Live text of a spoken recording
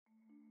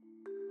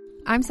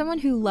I'm someone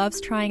who loves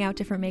trying out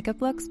different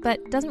makeup looks,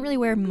 but doesn't really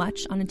wear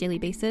much on a daily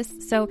basis,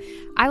 so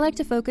I like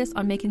to focus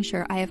on making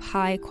sure I have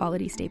high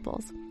quality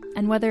staples.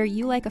 And whether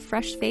you like a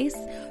fresh face,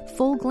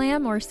 full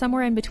glam, or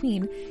somewhere in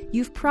between,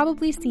 you've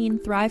probably seen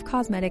Thrive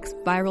Causemetics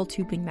Viral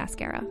Tubing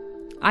Mascara.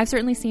 I've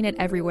certainly seen it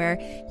everywhere.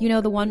 You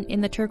know, the one in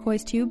the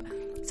turquoise tube?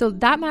 So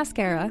that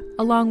mascara,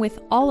 along with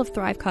all of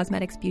Thrive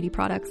Causemetics beauty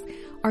products,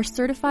 are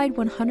certified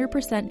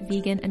 100%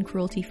 vegan and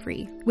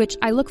cruelty-free, which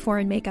I look for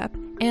in makeup,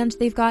 and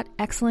they've got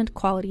excellent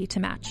quality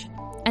to match.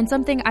 And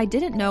something I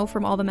didn't know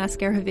from all the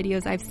mascara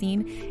videos I've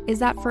seen is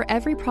that for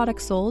every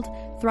product sold,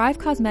 Thrive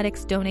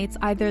Causemetics donates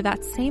either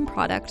that same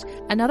product,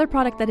 another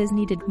product that is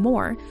needed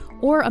more,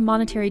 or a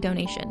monetary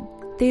donation.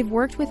 They've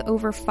worked with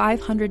over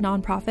 500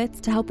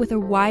 nonprofits to help with a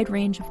wide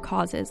range of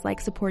causes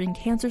like supporting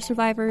cancer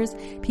survivors,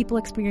 people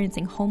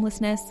experiencing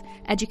homelessness,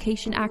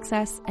 education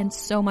access, and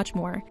so much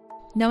more.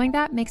 Knowing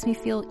that makes me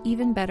feel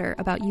even better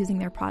about using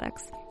their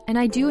products. And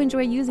I do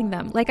enjoy using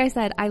them. Like I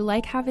said, I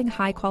like having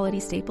high quality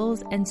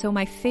staples, and so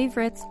my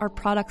favorites are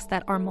products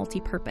that are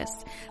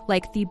multi-purpose,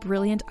 like the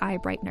Brilliant Eye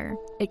Brightener.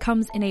 It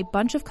comes in a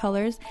bunch of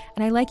colors,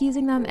 and I like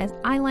using them as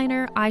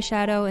eyeliner,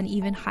 eyeshadow, and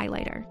even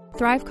highlighter.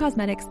 Thrive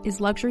Causemetics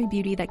is luxury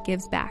beauty that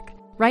gives back.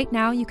 Right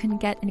now, you can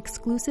get an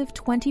exclusive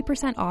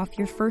 20% off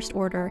your first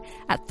order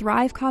at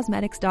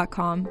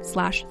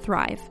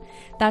thrivecausemetics.com/thrive.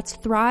 That's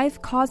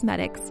Thrive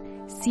Causemetics,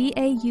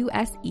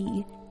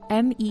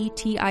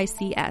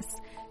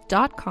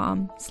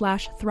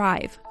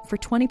 CAUSEMETICS.com/thrive for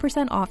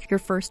 20% off your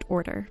first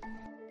order.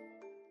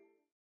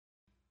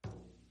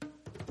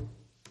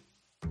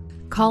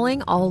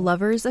 Calling all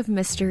lovers of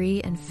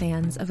mystery and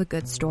fans of a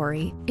good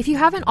story. If you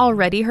haven't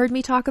already heard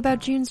me talk about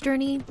June's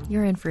Journey,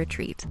 you're in for a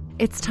treat.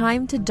 It's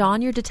time to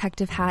don your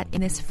detective hat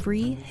in this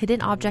free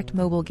hidden object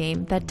mobile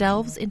game that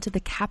delves into the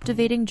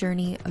captivating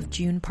journey of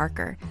June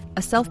Parker,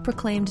 a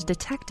self-proclaimed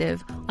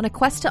detective on a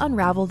quest to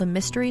unravel the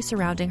mystery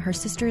surrounding her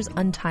sister's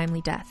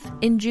untimely death.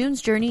 In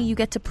June's Journey, you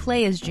get to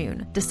play as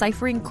June,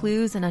 deciphering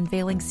clues and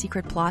unveiling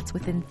secret plots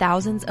within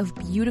thousands of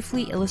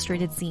beautifully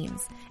illustrated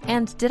scenes.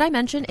 And did I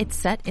mention it's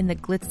set in the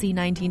glitzy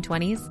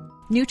 1920s?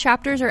 New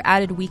chapters are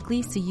added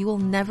weekly, so you will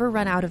never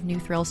run out of new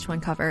thrills to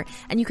uncover,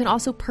 and you can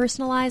also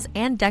personalize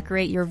and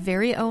decorate your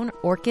very own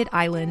Orchid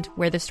Island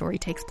where the story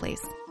takes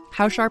place.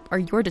 How sharp are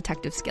your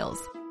detective skills?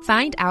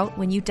 Find out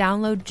when you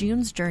download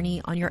June's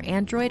Journey on your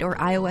Android or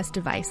iOS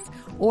device,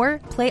 or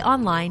play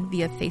online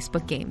via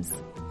Facebook Games.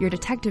 Your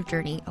detective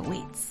journey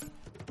awaits.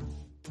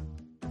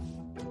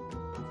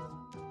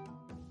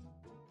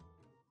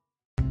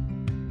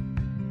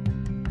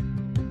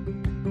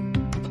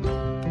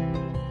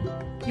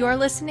 You're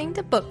listening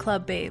to Book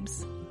Club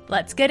Babes.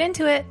 Let's get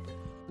into it.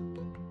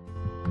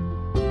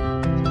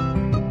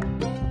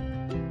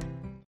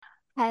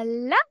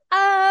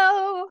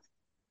 Hello.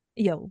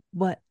 Yo,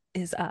 what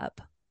is up?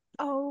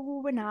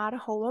 Oh, not a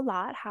whole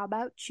lot. How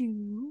about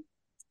you?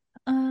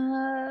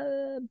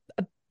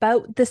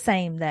 About the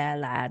same there,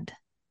 lad.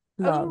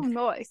 Love. Oh,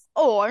 nice.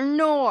 Or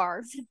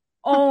north.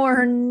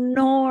 Or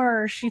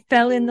nor. She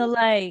fell in the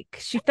lake.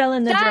 She fell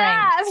in the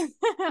drain.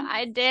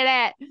 I did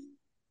it.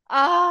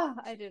 Oh,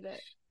 I did it.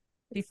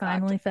 She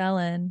finally fell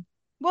in.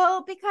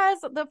 Well, because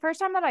the first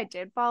time that I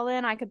did fall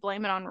in, I could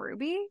blame it on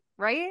Ruby,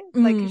 right?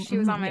 Like, 'cause she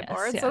was on my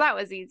board. So that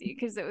was easy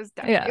because it was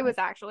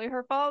actually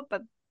her fault,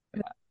 but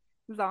it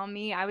was all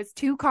me. I was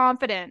too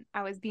confident.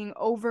 I was being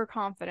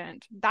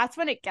overconfident. That's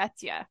when it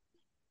gets you.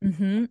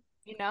 Mm-hmm.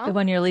 You know?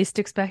 When you're least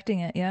expecting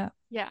it, yeah.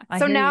 Yeah.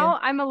 So now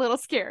I'm a little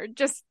scared.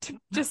 Just to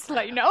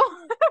let you know.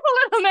 I'm a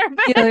little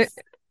nervous. Yeah,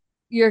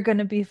 you're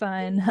gonna be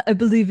fine. I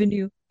believe in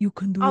you. You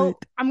can do it.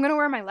 I'm gonna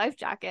wear my life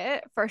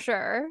jacket for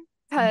sure.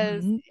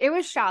 Because it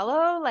was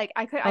shallow. Like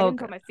I didn't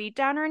put my feet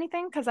down or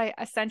anything because I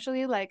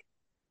essentially like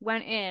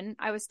went in.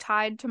 I was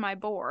tied to my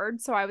board,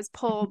 so I was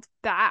pulled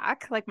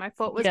back. Like my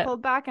foot was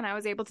pulled back, and I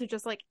was able to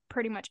just like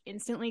pretty much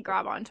instantly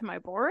grab onto my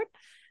board.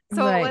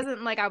 So it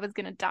wasn't like I was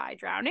gonna die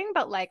drowning,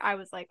 but like I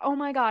was like, oh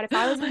my god, if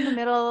I was in the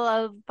middle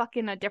of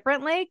fucking a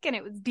different lake and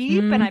it was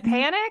deep and I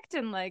panicked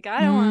and like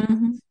I don't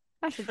want,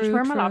 I should just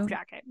wear my life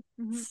jacket.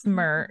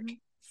 Smart.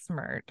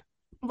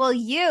 Well,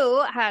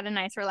 you had a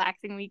nice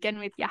relaxing weekend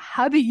with your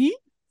hubby.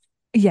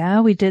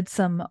 Yeah, we did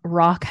some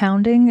rock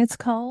hounding, it's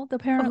called,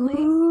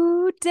 apparently.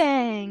 Ooh,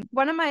 dang.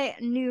 One of my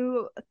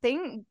new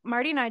thing,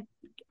 Marty and I,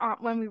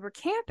 when we were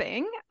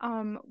camping,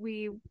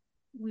 we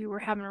were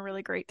having a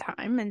really great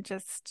time and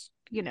just,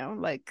 you know,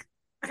 like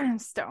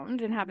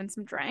stoned and having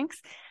some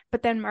drinks.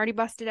 But then Marty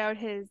busted out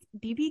his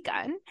BB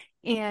gun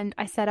and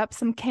I set up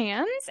some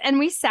cans and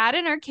we sat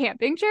in our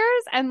camping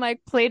chairs and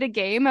like played a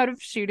game out of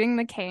shooting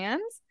the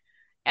cans.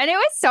 And it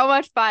was so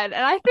much fun.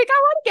 And I think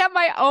I want to get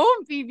my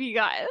own BB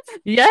gun.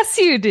 Yes,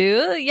 you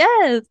do.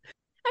 Yes.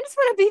 I just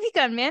want a BB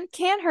gun, man.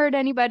 Can't hurt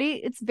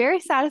anybody. It's very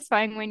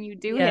satisfying when you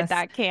do hit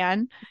that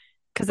can.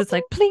 Because it's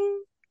like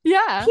pling.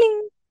 Yeah.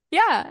 Pling.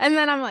 Yeah. And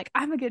then I'm like,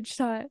 I'm a good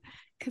shot.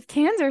 Because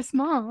cans are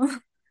small.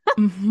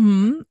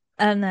 And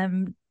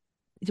then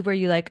were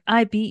you like,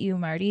 I beat you,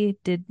 Marty?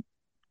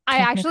 I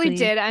actually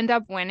did end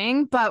up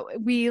winning,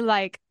 but we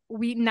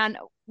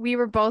we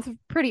were both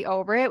pretty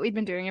over it. We'd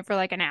been doing it for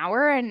like an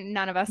hour and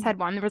none of us had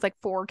one. There was like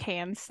 4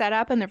 cans set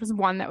up and there was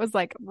one that was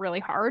like really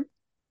hard.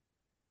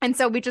 And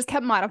so we just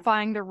kept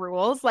modifying the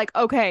rules. Like,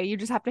 okay, you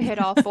just have to hit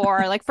all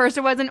 4. Like first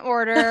it was an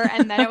order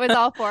and then it was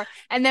all 4.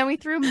 And then we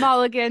threw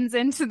mulligans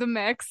into the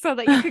mix so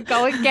that you could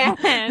go again.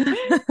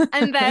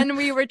 And then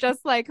we were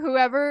just like,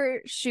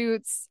 whoever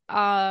shoots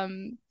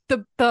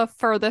the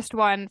furthest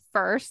one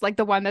first, like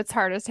the one that's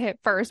hardest to hit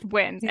first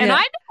wins. And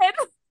I did.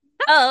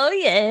 Oh,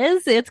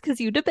 yes. It's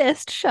because you the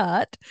best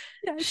shot.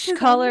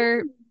 Call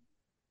her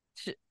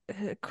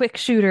quick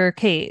shooter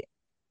Kate.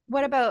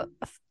 What about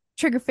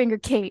trigger finger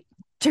Kate?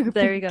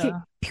 There you go. Kate.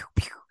 Pew,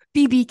 pew.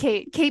 BB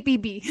Kate. Kate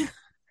BB.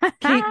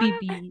 Kate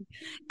BB.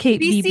 Kate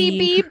BB.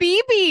 BCB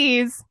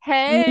BBs.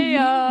 Hey,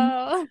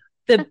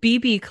 the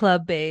BB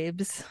Club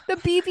babes. The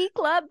BB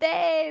Club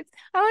babes.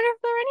 I wonder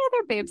if there are any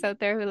other babes out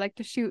there who like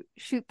to shoot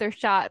their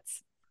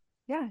shots.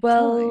 Yeah.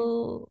 Well,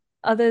 totally.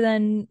 Other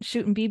than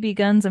shooting BB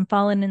guns and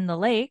falling in the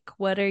lake,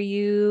 what are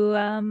you?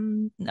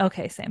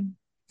 Okay, same.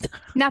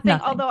 Nothing.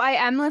 Although I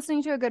am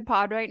listening to a good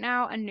pod right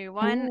now, a new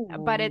one,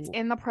 but it's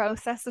in the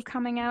process of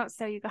coming out.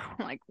 So you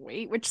gotta like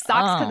wait, which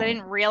sucks because I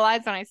didn't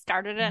realize when I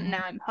started it and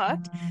now I'm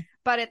hooked.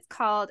 But it's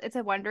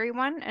a Wondery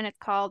one and it's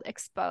called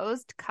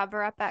Exposed,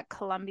 Cover Up at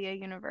Columbia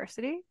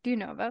University. Do you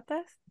know about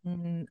this?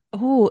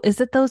 Oh, is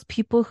it those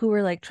people who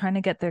were like trying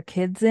to get their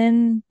kids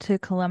in to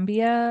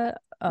Columbia?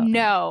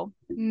 No,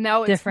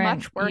 it's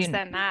much worse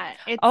than that.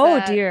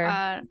 It's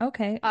dear.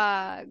 Okay.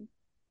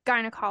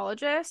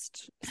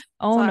 Gynecologist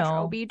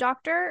OB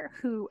doctor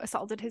who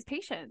assaulted his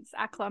patients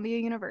at Columbia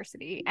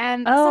University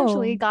and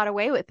essentially got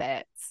away with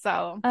it.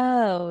 So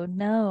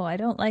no, I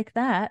don't like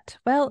that.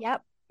 Well,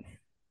 yep.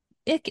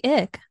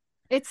 Ick.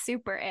 It's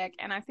super ick,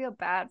 and I feel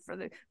bad for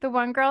the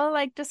one girl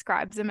like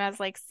describes him as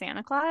like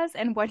Santa Claus,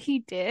 and what he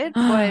did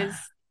was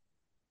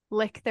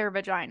lick their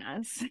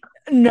vaginas.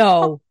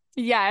 No.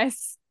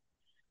 Yes.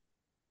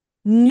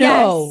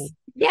 No.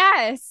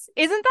 Yes.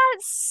 Isn't that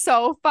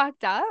so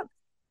fucked up?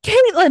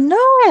 Caitlin,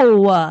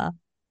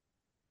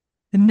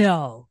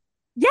 no.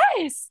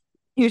 Yes.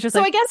 He was just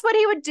I guess what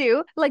he would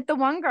do, like the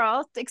one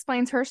girl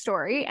explains her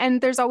story,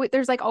 and there's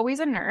always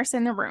a nurse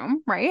in the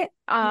room, right?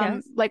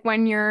 Yes. Like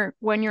when you're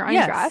undressed.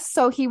 Yes.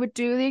 So he would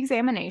do the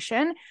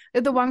examination.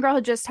 The one girl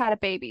had just had a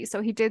baby,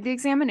 so he did the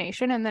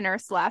examination, and the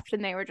nurse left,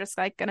 and they were just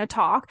like gonna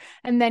talk,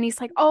 and then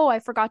he's like, "Oh, I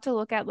forgot to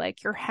look at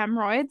like your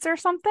hemorrhoids or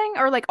something,"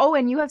 or like, "Oh,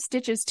 and you have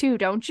stitches too,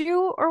 don't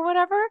you?" or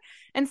whatever.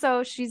 And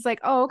so she's like,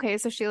 "Oh, okay."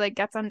 So she like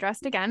gets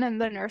undressed again, and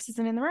the nurse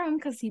isn't in the room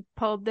because he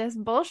pulled this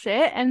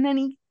bullshit, and then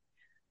he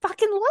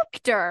fucking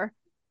licked her.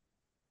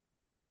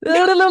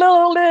 It's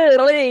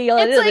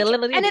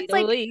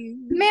like,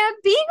 man,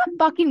 being a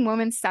fucking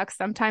woman sucks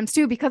sometimes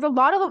too, because a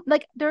lot of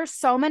like there's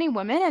so many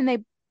women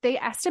and they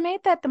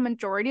estimate that the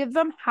majority of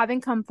them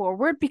haven't come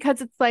forward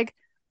because it's like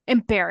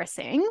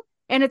embarrassing,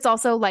 and it's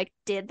also like,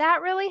 did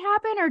that really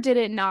happen or did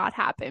it not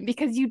happen?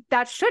 Because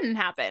that shouldn't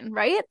happen,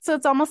 right? So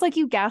it's almost like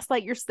you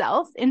gaslight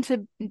yourself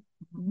into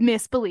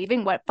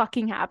misbelieving what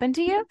fucking happened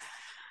to you.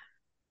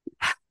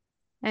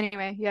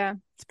 Anyway, yeah,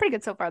 it's pretty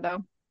good so far,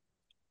 though.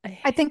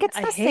 I think it's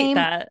the same.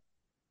 That.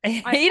 I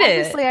hate it.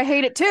 Obviously, I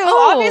hate it too.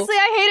 Obviously,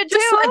 I hate it too.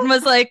 Just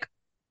was like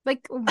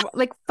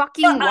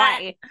fucking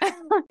why?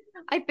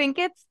 I think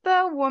it's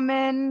the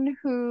woman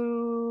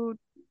who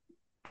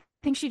I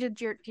think she did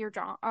Dear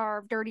John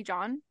or Dirty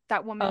John.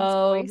 That woman's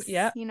voice.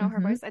 Yeah, you know her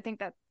voice. I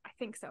think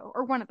so,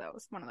 or one of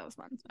those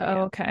ones.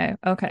 Okay.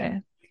 Yeah.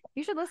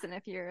 You should listen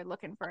if you're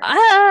looking for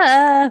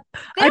it.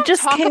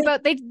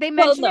 They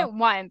mention it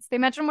once. They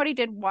mention what he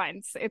did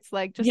once. It's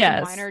like just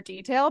a minor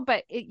detail,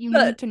 but you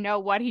need to know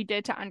what he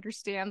did to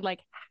understand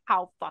like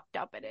how fucked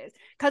up it is.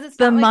 Because it's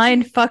the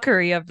mind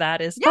fuckery of that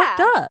is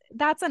fucked up.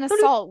 That's an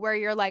assault where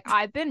you're like,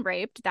 I've been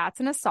raped. That's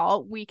an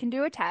assault. We can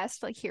do a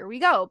test. Like, here we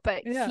go.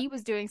 But he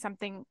was doing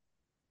something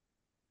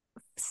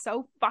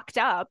so fucked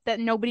up that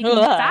nobody can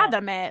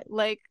fathom it.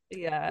 Like,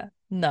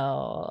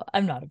 no,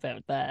 I'm not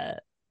about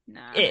that.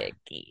 Nah.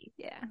 Icky.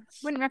 Yeah.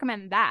 Wouldn't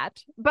recommend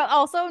that. But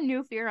also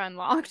New Fear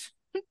Unlocked.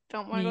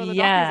 Don't want to go to the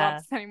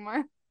doctor's office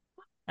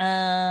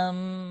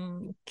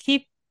anymore.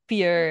 Keep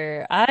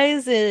your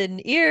eyes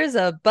and ears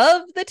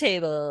above the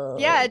table.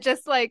 Yeah,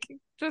 just like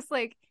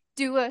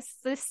do a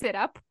sit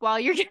up while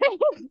you're getting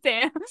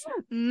down.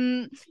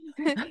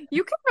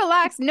 You can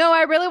relax. No,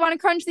 I really want to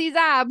crunch these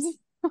abs.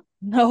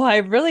 No, I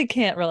really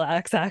can't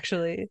relax,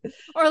 actually.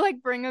 Or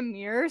like bring a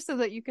mirror so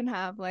that you can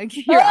have like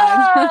your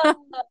abs.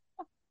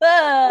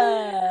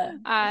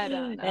 I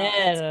don't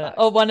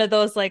know. One of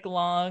those like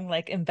long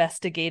like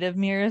investigative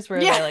mirrors where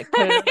they like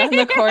put it in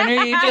the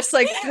corner. You just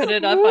like put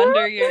it up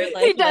under your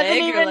like. He doesn't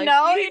even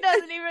know. He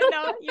doesn't even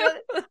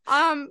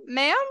know.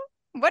 Ma'am,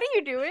 what are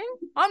you doing?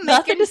 I'm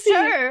making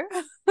sure.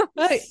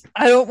 I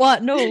don't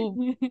want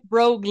no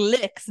rogue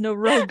licks, no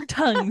rogue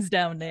tongues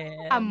down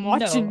there. I'm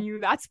watching you.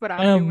 That's what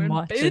I'm doing,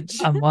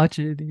 bitch. I'm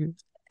watching you.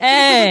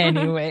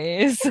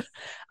 Anyways,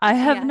 I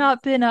have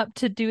not been up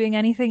to doing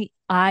anything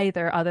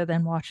either other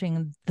than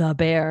watching The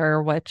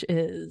Bear, which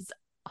is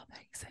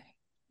amazing.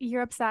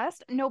 You're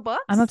obsessed? No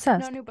books? I'm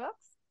obsessed. No new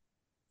books?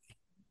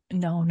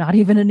 No, not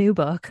even a new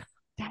book.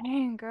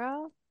 Dang,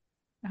 girl.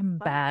 I'm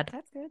Well, bad.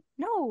 that's good.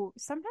 No,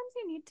 sometimes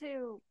you need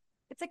to,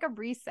 it's like a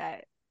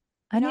reset,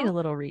 I need a know?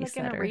 little Like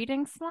in a resetter.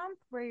 reading slump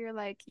where you're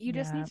like, you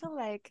just Yeah. need to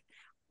like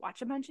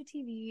watch a bunch of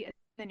TV, and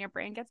then your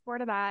brain gets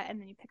bored of that, and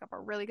then you pick up a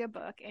really good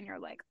book and you're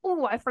like,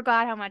 oh, I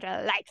forgot how much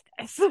I liked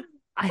this.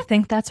 I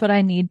think that's what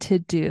I need to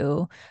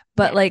do.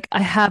 But Yeah. like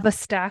I have a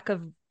stack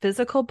of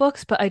physical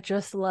books, but I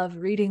just love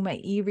reading my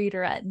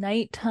e-reader at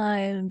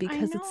nighttime I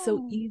because it's so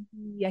know.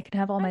 easy. I can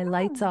have all I my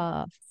lights know.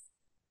 off.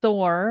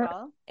 Or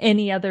Well,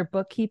 any other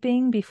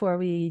bookkeeping before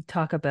we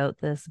talk about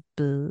this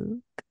book?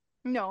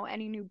 no,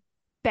 any new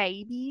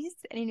babies?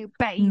 Any new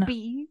No,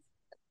 babies?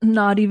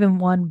 not even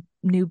one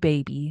new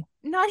baby.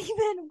 Not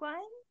even one?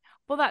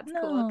 Well, that's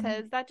cool No,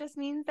 because that just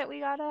means that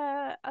we got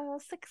a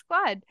sick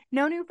squad.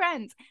 No new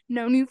friends.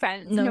 No new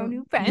friends. No no,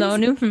 new friends. no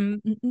new.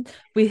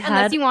 We Unless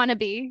had you want to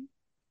be.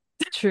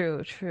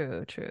 true,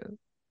 true, true.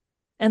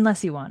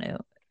 Unless you want to.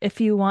 If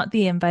you want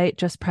the invite,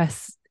 just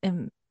press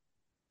Join.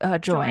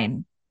 join,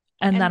 and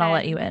And then I'll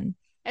let you then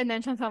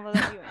in. Chantal will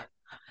let you in.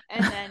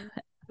 And then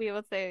we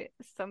will say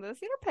some of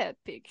those your pet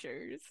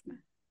pictures.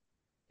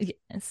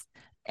 Yes.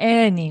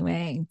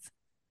 Anyways.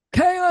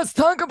 Okay, let's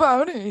talk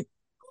about it.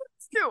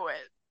 Let's do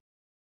it.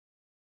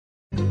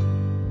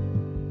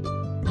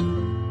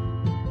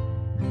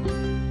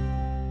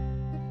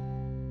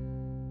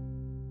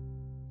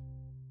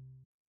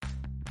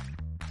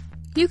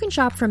 You can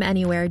shop from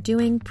anywhere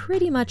doing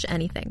pretty much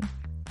anything.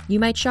 You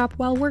might shop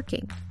while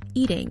working,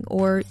 eating,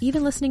 or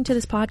even listening to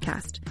this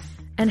podcast.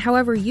 And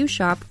however you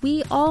shop,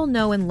 we all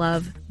know and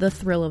love the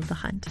thrill of the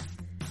hunt.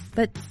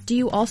 But do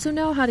you also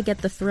know how to get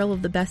the thrill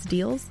of the best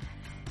deals?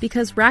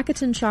 Because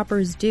Rakuten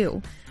shoppers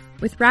do.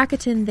 With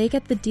Rakuten, they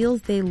get the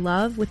deals they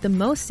love with the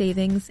most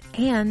savings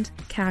and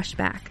cash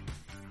back.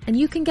 And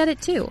you can get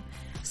it too.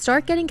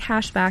 Start getting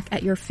cash back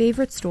at your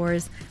favorite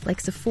stores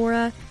like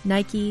Sephora,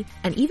 Nike,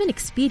 and even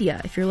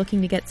Expedia if you're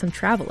looking to get some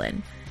travel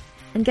in.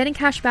 And getting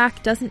cash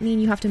back doesn't mean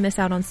you have to miss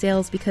out on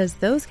sales because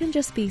those can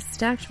just be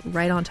stacked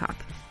right on top.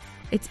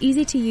 It's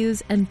easy to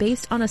use and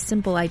based on a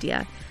simple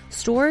idea.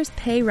 Stores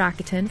pay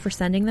Rakuten for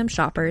sending them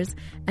shoppers,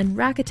 and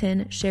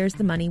Rakuten shares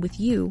the money with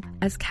you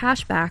as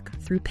cash back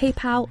through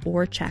PayPal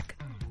or check.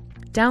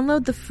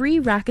 Download the free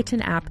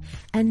Rakuten app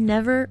and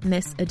never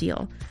miss a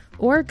deal.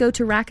 Or go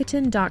to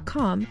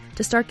Rakuten.com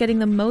to start getting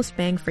the most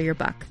bang for your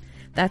buck.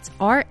 That's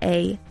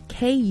Rakuten.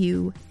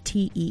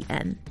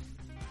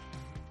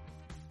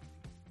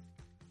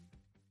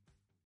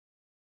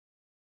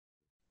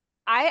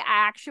 I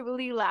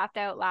actually laughed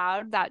out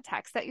loud that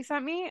text that you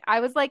sent me. I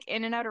was like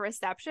in and out of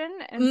reception,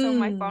 and so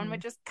my phone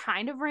would just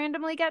kind of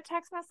randomly get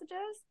text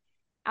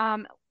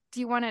messages. Do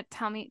you want to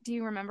tell me? Do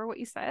you remember what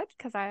you said?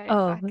 Because I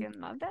fucking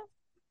loved it.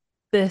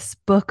 This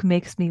book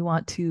makes me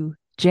want to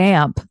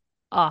jump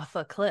off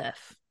a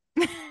cliff.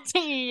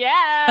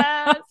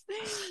 Yes.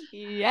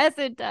 Yes,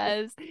 it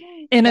does.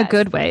 In a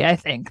good way, I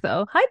think,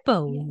 though. Hi,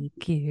 Bowie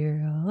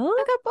girl.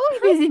 I got Bowie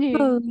visiting.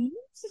 Bowie.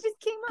 She just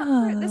came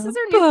up. This is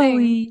her new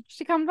Bowie. thing.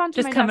 She comes onto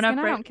Just my coming desk up and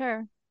I right- don't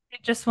care.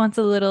 It just wants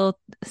a little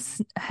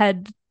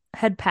head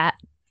pat.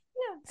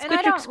 Yeah. And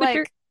I don't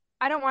like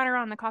I don't want her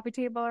on the coffee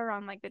table or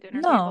on like the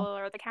dinner table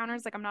or the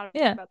counters. Like I'm not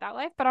about that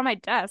life. But on my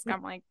desk,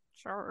 I'm like,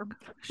 sure.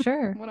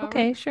 Sure. Whatever.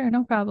 Okay, sure,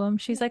 no problem.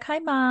 She's like, hi,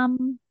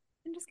 Mom.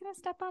 I'm just gonna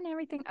step on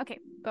everything. Okay,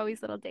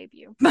 Bowie's little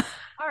debut. All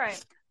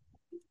right.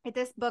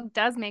 This book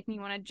does make me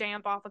want to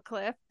jump off a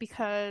cliff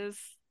because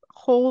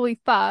holy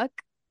fuck.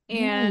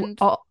 And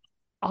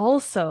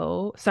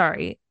also,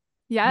 sorry.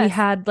 Yes. We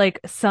had like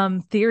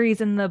some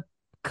theories in the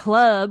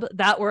club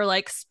that were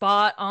like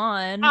spot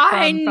on.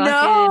 I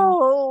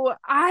know.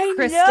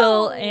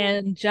 Crystal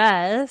and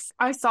Jess.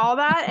 I saw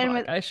that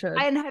and I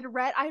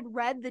had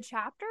read the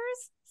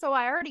chapters, so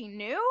I already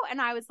knew, and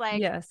I was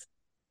like, yes,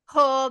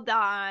 hold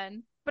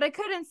on. But I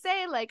couldn't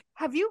say like,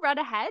 have you read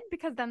ahead?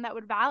 Because then that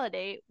would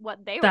validate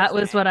what they were saying. That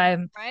was what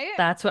right?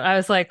 That's what I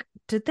was like,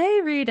 did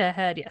they read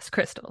ahead? Yes,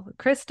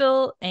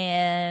 Crystal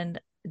and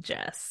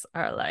Jess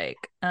are like,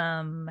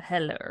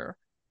 hello.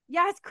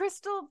 Yes,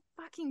 Crystal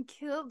fucking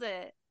killed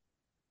it.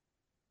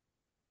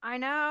 I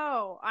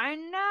know.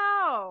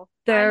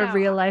 They're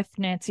real life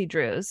Nancy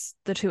Drews,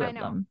 the two of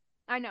them.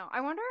 I know.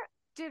 I wonder,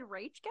 did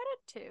Rach get it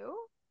too?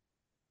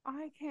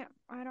 I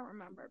don't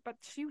remember. But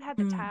she had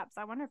the tabs.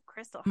 I wonder if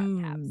Crystal had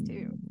tabs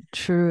too.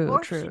 True.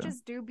 Or she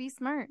just do be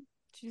smart.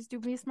 She just do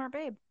be a smart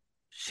babe.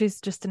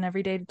 She's just an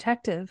everyday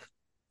detective.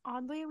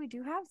 Oddly, we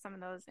do have some of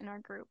those in our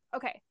group.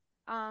 Okay.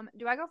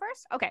 Do I go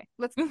first? Okay,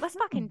 let's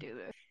fucking do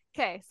this.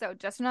 Okay, so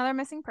Just Another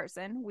Missing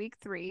Person, week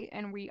 3,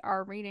 and we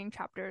are reading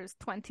chapters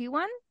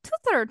 21 to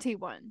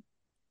 31.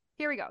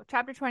 Here we go.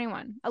 Chapter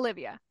 21.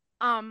 Olivia.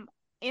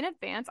 In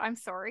advance, I'm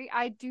sorry.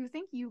 I do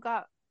think you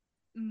got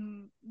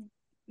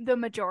the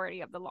majority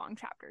of the long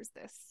chapters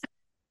this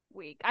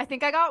week. I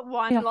think I got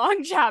one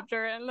long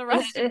chapter, and the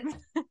rest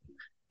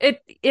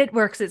it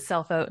works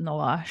itself out in the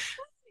wash.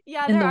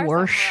 Yeah, in there the are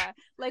wash. some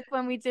like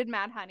when we did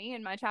Mad Honey,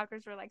 and my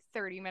chapters were like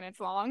 30 minutes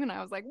long, and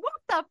I was like, "What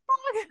the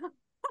fuck?"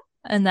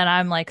 And then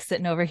I'm like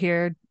sitting over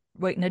here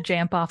waiting to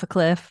jump off a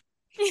cliff.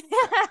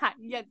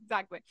 Yeah,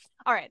 exactly.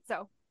 All right,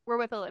 so we're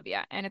with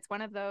Olivia, and it's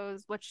one of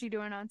those, what's she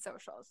doing on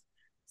socials?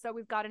 So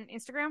we've got an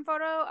Instagram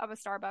photo of a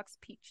Starbucks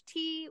peach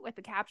tea with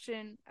a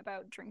caption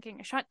about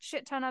drinking a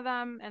shit ton of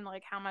them and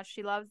like how much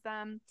she loves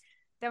them.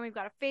 Then we've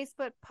got a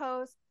Facebook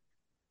post.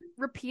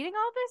 Repeating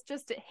all this,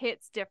 just it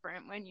hits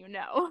different when you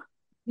know.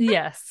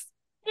 Yes.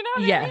 You know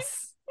what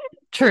yes. I mean?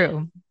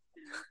 True.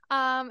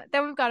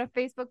 Then we've got a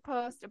Facebook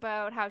post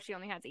about how she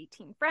only has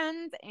 18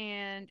 friends,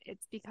 and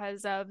it's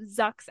because of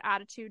Zuck's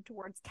attitude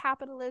towards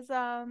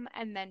capitalism.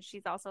 And then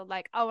she's also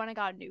like, oh, and I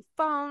got a new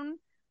phone.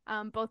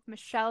 Both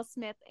Michelle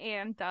Smith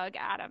and Doug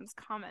Adams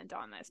comment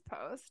on this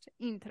post.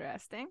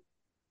 Interesting.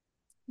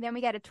 Then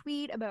we get a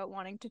tweet about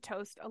wanting to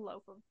toast a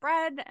loaf of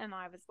bread, and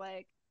I was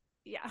like,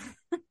 yeah,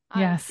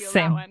 I feel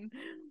same. that one.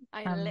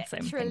 I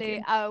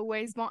literally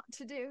always want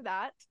to do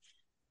that.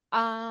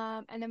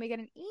 And then we get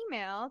an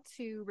email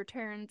to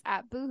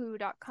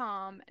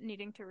returns@boohoo.com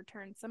needing to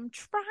return some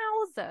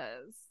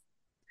trousers.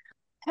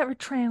 Pair of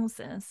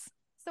trousers.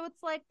 So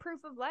it's like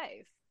proof of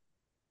life.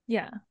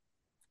 Yeah.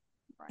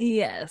 Right.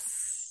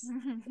 Yes.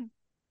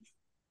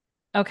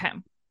 Okay.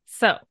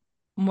 So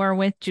we're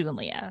with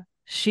Julia.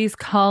 She's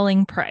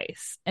calling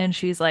Price and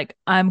she's like,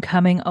 I'm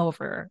coming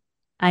over.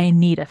 I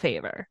need a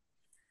favor.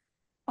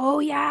 Oh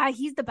yeah,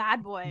 he's the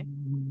bad boy.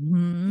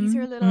 He's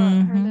her little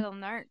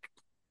narc.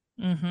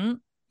 Mm-hmm.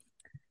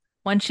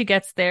 When she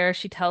gets there,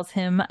 she tells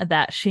him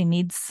that she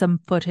needs some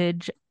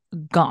footage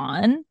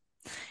gone.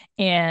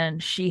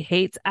 And she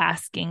hates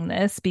asking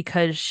this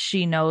because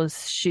she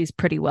knows she's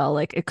pretty well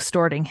like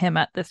extorting him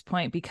at this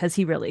point because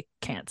he really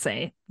can't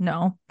say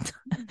no.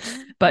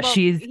 But well,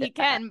 he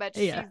can, but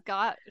yeah.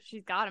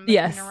 she's got him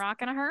between a rock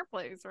and a hard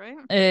place, right?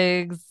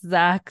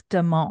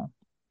 Exactement.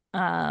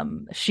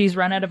 She's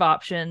run out of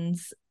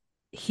options.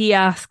 He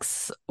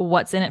asks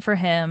what's in it for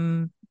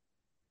him,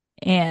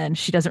 and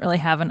she doesn't really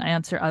have an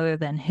answer other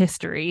than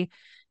history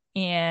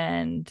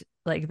and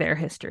like their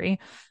history.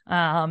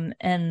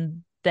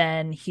 And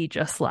then he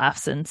just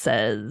laughs and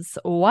says,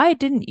 why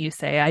didn't you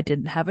say I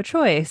didn't have a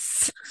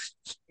choice?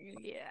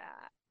 Yeah.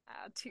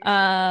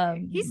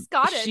 He's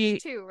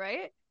Scottish too,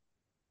 right?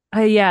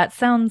 Yeah, it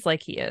sounds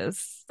like he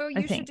is. So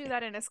you should do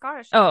that in a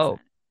Scottish accent.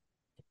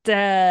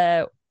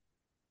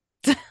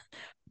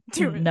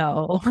 Do it.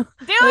 No. Do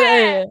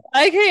it!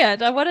 I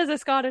can't. What is a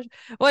Scottish?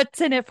 What's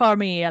in it for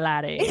me,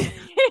 laddie?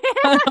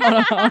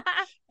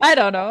 I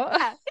don't know.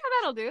 Yeah,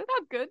 that'll do.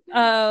 That's good.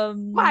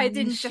 Why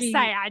didn't you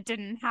say I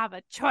didn't have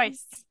a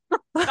choice?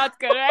 That's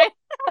good, right?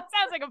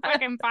 Sounds like a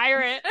fucking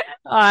pirate.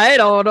 I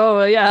don't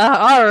know. Yeah,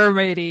 our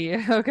matey.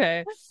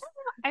 Okay.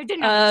 I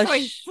didn't have a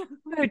choice.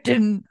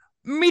 didn't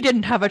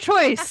have a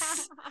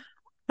choice.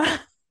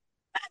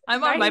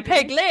 I'm on my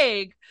peg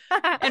leg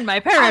and my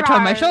parrot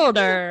on my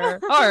shoulder.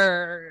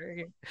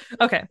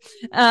 Okay.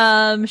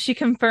 She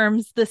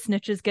confirms the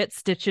snitches get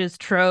stitches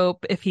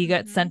trope if he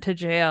gets sent to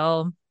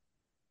jail.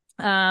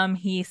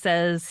 He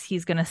says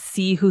he's gonna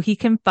see who he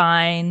can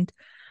find.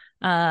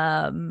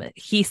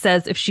 He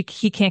says if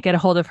he can't get a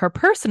hold of her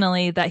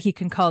personally, that he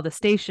can call the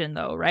station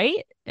though,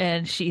 right?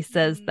 And she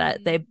says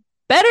that they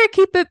better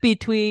keep it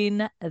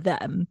between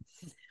them.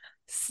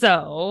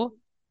 So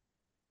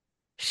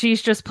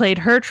she's just played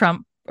her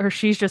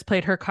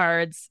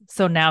cards.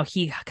 So now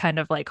he kind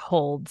of like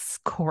holds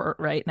court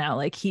right now.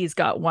 Like he's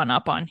got one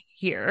up on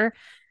her,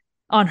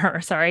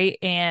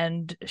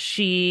 and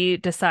she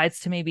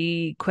decides to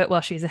maybe quit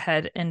while she's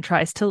ahead and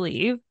tries to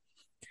leave.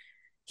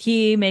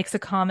 He makes a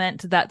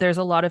comment that there's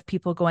a lot of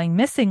people going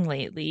missing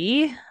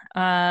lately,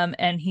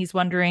 and he's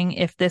wondering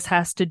if this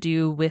has to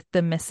do with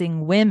the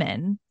missing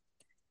women.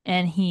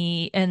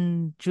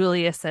 And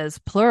Julia says,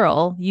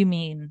 plural, you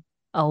mean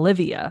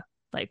Olivia,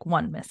 like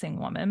one missing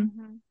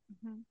woman.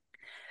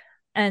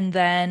 And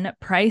then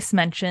Price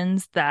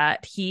mentions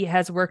that he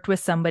has worked with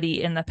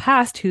somebody in the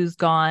past who's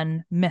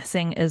gone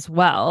missing as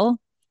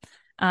well.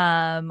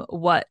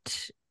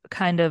 What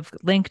kind of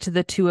linked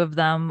the two of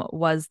them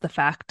was the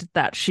fact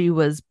that she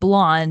was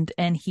blonde,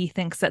 and he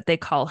thinks that they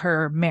call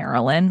her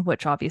Marilyn,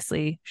 which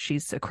obviously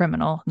she's a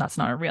criminal. That's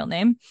not a real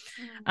name.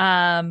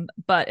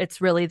 But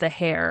it's really the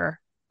hair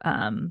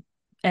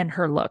and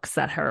her looks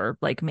that are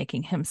like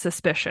making him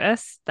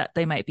suspicious that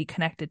they might be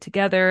connected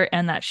together,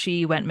 and that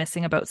she went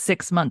missing about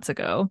 6 months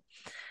ago.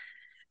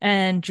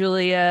 And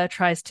Julia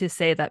tries to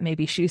say that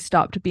maybe she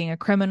stopped being a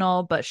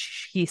criminal, but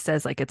he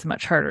says like it's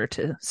much harder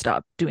to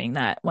stop doing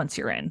that once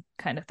you're in,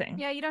 kind of thing.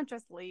 Yeah, you don't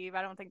just leave.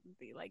 I don't think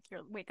like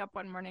you wake up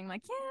one morning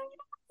like, yeah,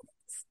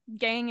 this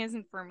gang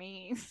isn't for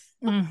me.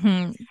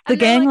 The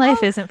gang like,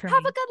 life isn't for me.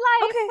 Have a good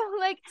life. Okay.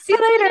 Like, see you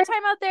later. Good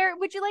time out there.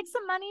 Would you like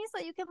some money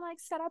so you can like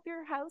set up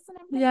your house and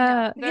everything?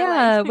 Yeah.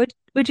 Like...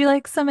 Would you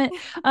like some?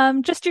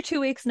 Just your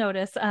 2 weeks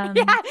notice.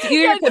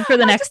 You're good for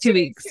the next 2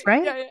 weeks,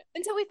 right? Yeah.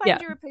 Until we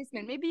find your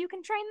replacement. Maybe you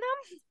can train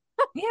them.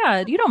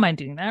 Yeah, you don't mind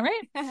doing that,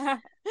 right?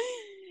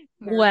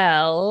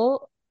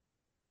 Well,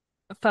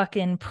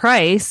 fucking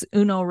Price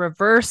Uno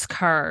reverse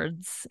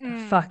cards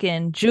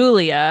fucking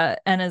Julia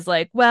and is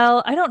like,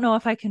 well, I don't know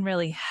if I can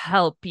really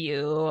help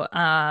you.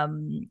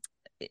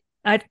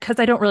 because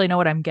I don't really know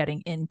what I'm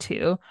getting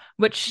into,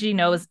 which she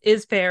knows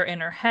is fair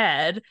in her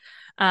head.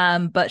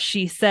 But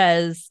she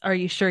says, "Are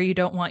you sure you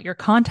don't want your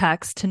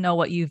contacts to know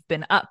what you've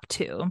been up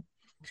to?"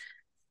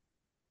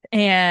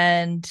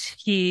 And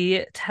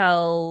he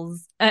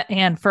tells,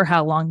 and for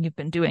how long you've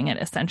been doing it,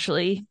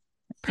 essentially.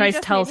 Price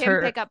tells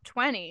her, pick up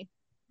 20.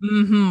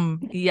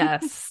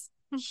 Yes.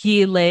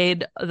 He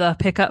laid the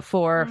pickup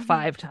for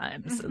 5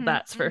 times.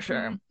 That's for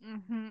sure.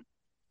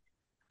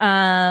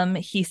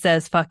 He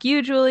says, "Fuck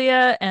you,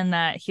 Julia," and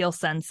that he'll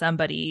send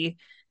somebody.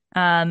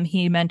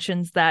 He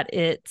mentions that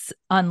it's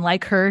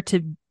unlike her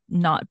to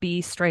not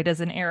be straight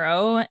as an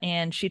arrow,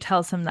 and she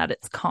tells him that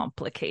it's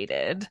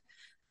complicated.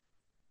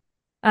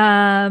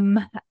 After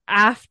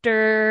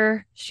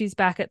she's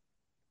back at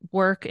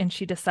work and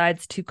she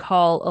decides to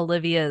call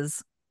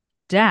Olivia's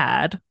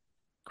dad,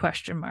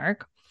 question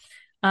mark.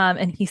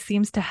 And he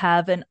seems to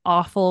have an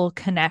awful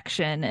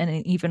connection and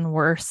an even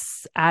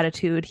worse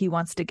attitude. He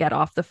wants to get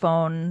off the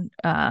phone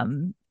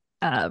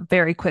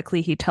very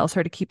quickly. He tells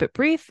her to keep it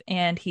brief,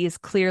 and he is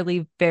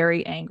clearly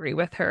very angry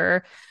with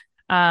her.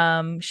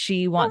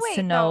 She wants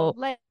to know.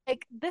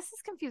 Like this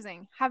is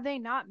confusing. Have they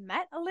not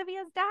met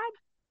Olivia's dad?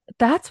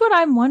 That's what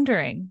I'm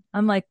wondering.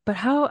 I'm like, but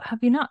how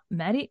have you not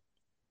met it?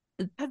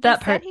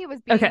 That part. Said he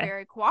was being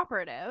very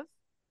cooperative.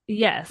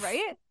 Yes.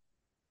 Right?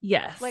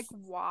 Yes. Like,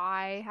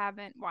 why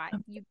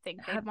you'd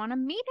think they'd want to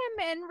meet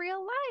him in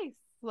real life?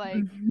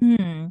 Like,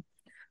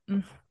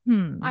 I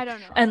don't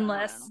know.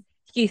 Unless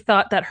he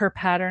thought that her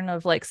pattern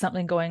of like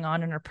something going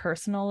on in her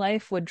personal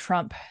life would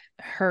trump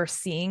her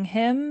seeing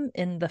him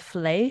in the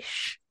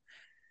flesh.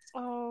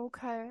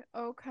 Okay.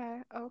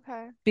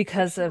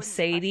 Because of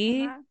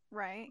Sadie.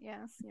 Right.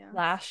 Yes.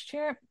 Last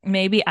year.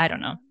 Maybe. I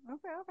don't know.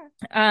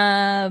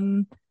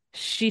 Okay.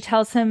 She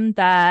tells him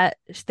that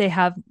they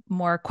have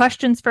more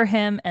questions for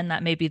him and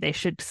that maybe they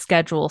should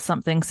schedule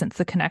something since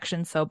the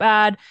connection's so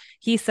bad.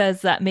 He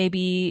says that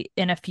maybe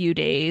in a few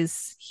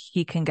days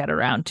he can get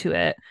around to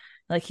it.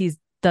 Like he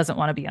doesn't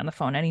want to be on the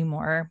phone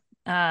anymore.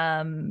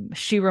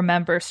 She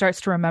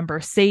starts to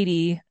remember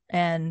Sadie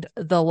and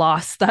the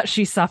loss that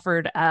she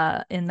suffered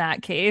in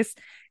that case.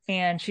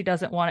 And she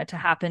doesn't want it to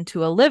happen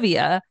to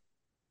Olivia.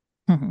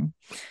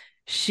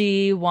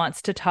 She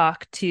wants to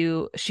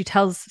she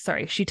tells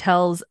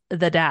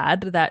the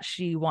dad that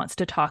she wants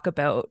to talk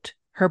about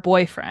her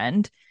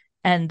boyfriend.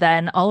 And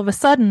then all of a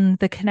sudden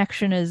the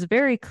connection is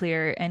very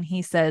clear. And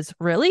he says,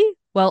 "Really?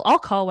 Well, I'll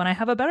call when I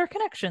have a better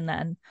connection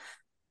then."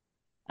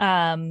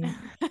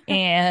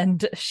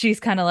 And she's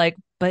kind of like,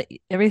 "But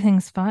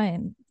everything's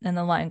fine." And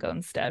the line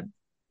goes dead.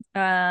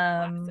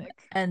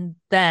 And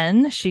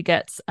then she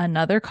gets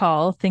another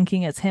call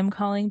thinking it's him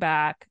calling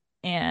back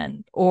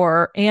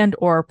or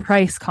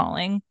Price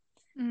calling,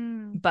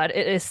 but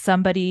it is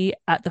somebody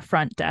at the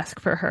front desk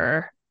for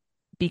her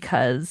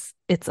because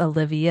it's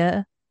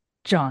Olivia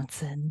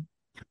Johnson.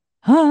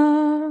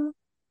 WTF?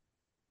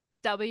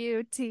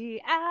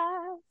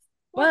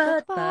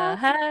 What the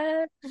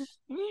heck?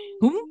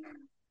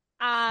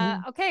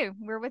 Okay,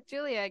 we're with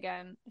Julia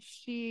again.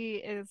 She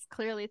is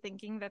clearly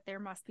thinking that there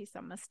must be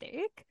some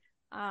mistake.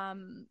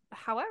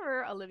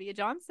 However, Olivia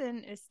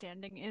Johnson is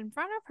standing in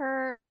front of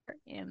her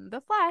in the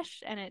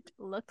flesh, and it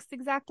looks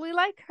exactly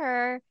like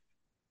her.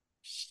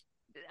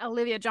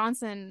 Olivia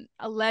Johnson,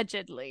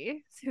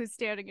 allegedly, who's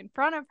standing in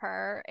front of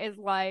her, is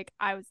like,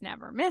 "I was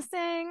never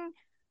missing.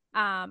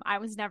 I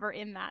was never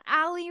in that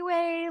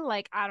alleyway.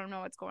 Like, I don't know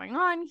what's going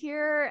on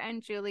here."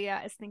 And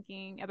Julia is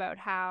thinking about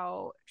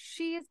how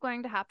she is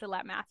going to have to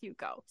let Matthew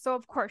go. So,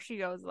 of course, she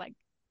goes like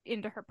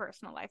into her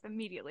personal life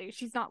immediately.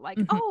 She's not like,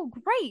 "Oh,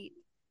 great,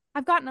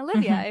 I've gotten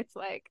Olivia." It's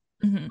like,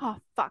 "Oh,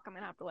 fuck, I'm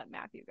gonna have to let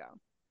Matthew go."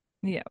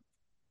 Yeah.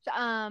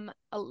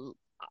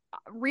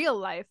 Real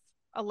life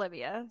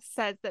Olivia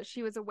says that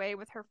she was away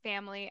with her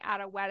family at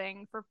a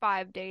wedding for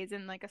 5 days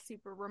in like a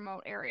super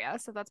remote area.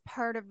 So that's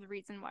part of the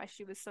reason why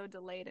she was so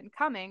delayed in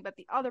coming. But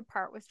the other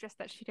part was just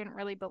that she didn't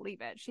really believe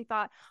it. She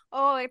thought,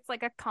 "Oh, it's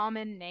like a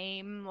common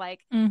name.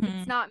 Like,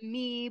 it's not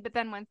me." But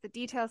then once the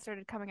details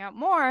started coming out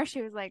more,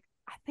 she was like,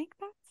 "I think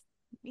that's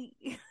me."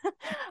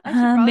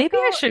 Maybe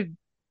I should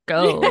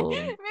go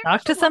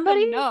talk to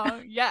somebody.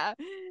 No, yeah.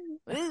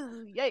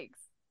 Ooh, yikes.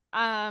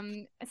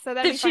 So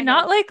then did she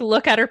not like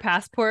look at her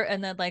passport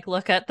and then like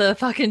look at the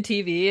fucking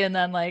TV and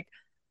then like,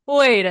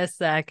 wait a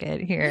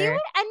second here? You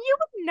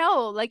would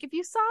know, like, if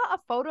you saw a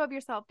photo of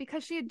yourself,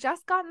 because she had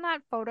just gotten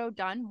that photo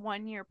done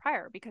 1 year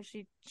prior because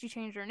she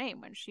changed her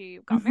name when she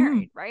got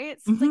married,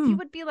 right? So like you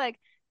would be like,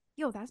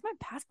 "Yo, that's my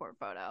passport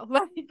photo."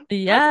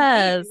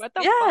 Yes. What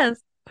the fuck?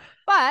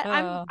 But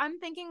I'm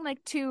thinking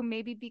like too,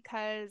 maybe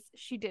because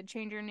she did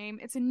change her name,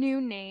 it's a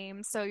new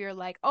name, so you're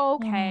like,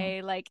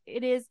 okay, like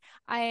it is.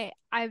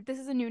 This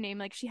is a new name.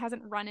 Like she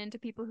hasn't run into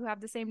people who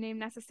have the same name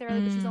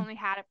necessarily, but she's only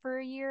had it for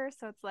a year,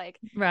 so it's like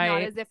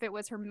not as if it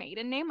was her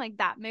maiden name. Like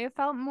that may have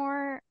felt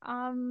more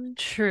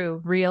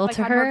true, real like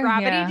to had her. More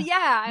gravity.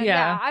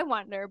 Yeah. I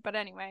wonder, but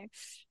anyway,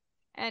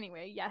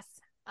 yes.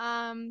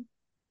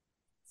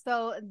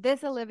 So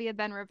this Olivia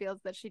then reveals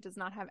that she does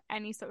not have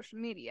any social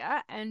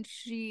media, and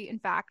she, in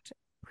fact,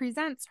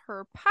 presents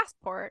her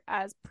passport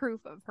as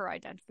proof of her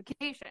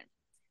identification.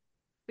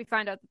 We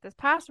find out that this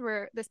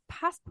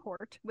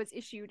passport was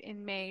issued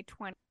in May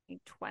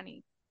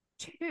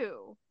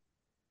 2022.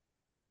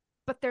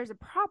 But there's a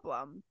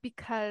problem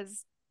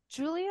because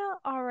Julia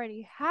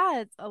already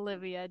has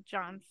Olivia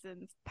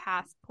Johnson's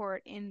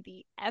passport in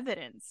the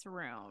evidence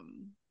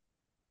room.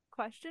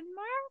 Question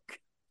mark?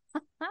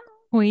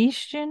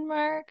 Question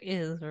mark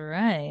is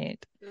right.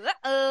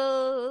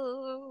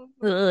 Uh-oh.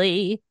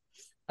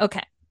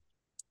 Okay.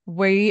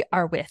 We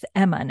are with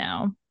Emma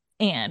now,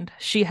 and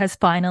she has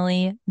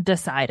finally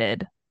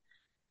decided.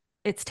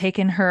 It's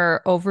taken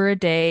her over a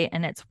day,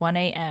 and it's 1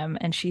 a.m.,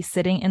 and she's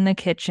sitting in the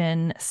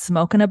kitchen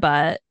smoking a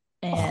butt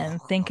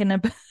and thinking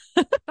about...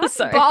 That's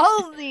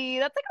ballsy.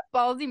 That's like a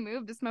ballsy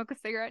move to smoke a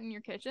cigarette in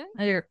your kitchen.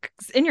 You're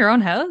in your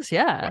own house,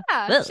 yeah.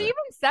 Yeah, Ugh. she even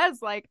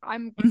says like,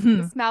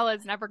 the smell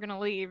is never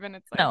gonna leave, and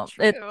it's like, no,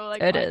 true.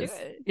 it is.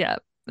 Yeah,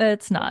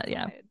 it's not.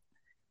 Yeah.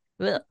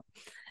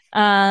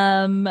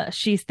 Ugh.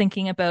 She's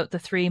thinking about the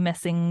 3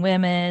 missing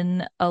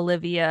women: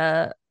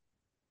 Olivia,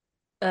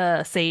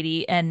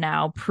 Sadie, and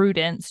now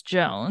Prudence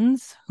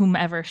Jones,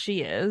 whomever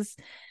she is.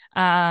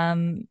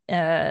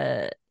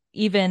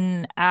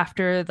 Even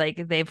after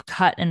like they've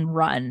cut and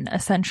run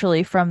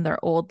essentially from their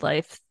old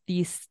life,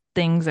 these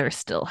things are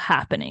still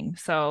happening.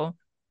 So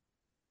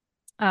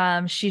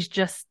she's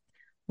just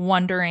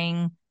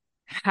wondering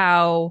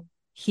how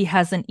he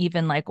hasn't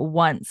even like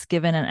once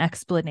given an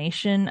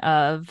explanation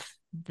of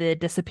the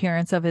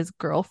disappearance of his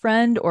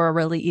girlfriend or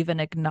really even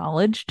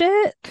acknowledged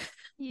it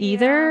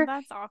either.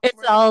 That's awkward.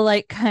 It's all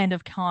like kind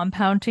of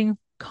compounding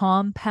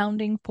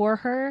for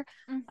her.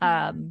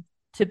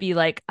 To be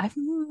like,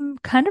 I'm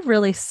kind of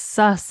really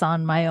sus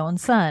on my own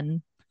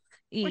son.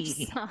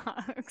 Which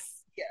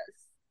sucks. Yes.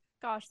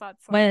 Gosh, that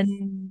sucks.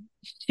 When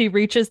she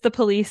reaches the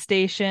police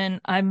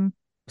station,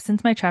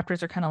 since my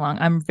chapters are kind of long,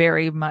 I'm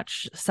very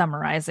much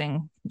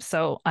summarizing.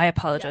 So I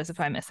apologize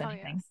if I miss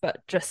anything, but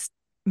just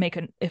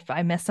if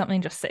I miss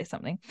something, just say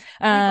something.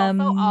 We've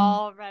also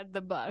all read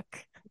the book.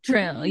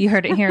 True. You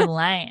heard it here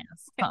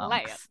last.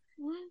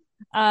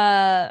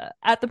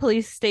 At the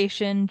police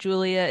station,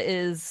 Julia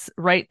is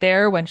right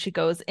there when she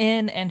goes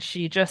in, and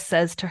she just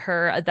says to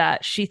her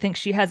that she thinks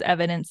she has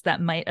evidence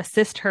that might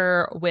assist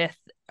her with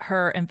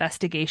her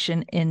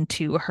investigation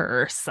into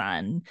her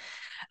son.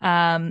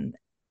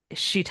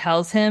 She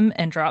tells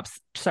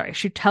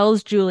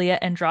Julia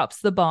and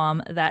drops the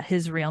bomb that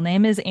his real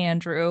name is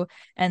Andrew,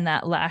 and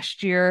that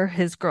last year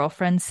his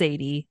girlfriend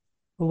Sadie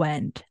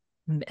went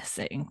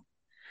missing.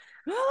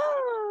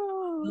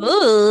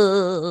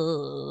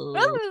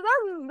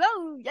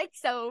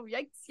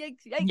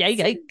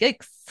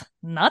 Yikes.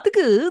 Not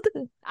good.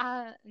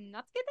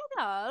 Not good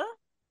at all.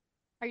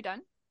 Are you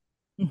done?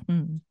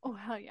 Mm-hmm. Oh,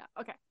 hell yeah.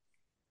 Okay.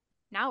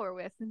 Now we're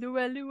with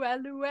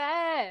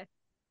Lua.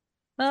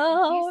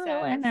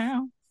 Oh,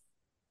 now.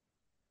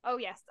 Oh,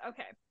 yes.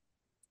 Okay.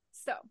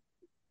 So,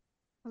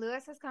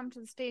 Lewis has come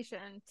to the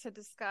station to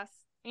discuss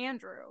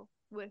Andrew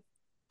with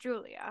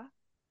Julia.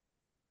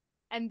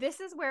 And this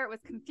is where it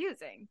was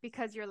confusing,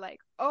 because you're like,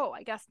 oh,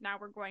 I guess now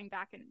we're going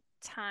back in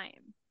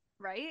time,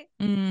 right?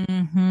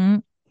 Mm-hmm.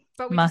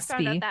 But we just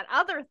found out that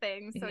other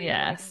thing. So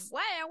yes.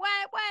 You're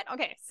like, what?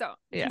 Okay, so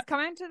he's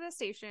coming to the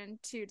station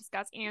to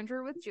discuss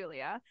Andrew with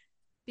Julia,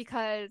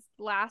 because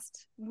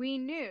last we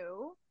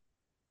knew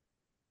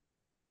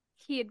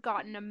he had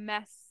gotten a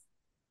mess.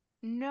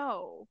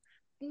 No,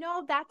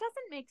 that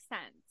doesn't make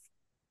sense.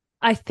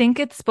 I think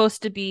it's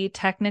supposed to be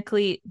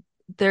technically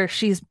there.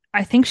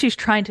 I think she's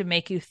trying to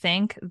make you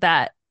think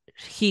that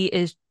he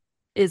is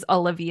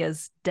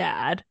Olivia's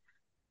dad.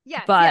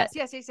 Yes, but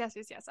yes,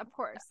 of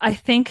course. I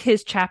think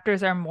his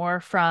chapters are more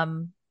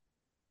from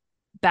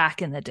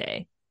back in the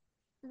day.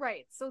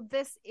 Right. So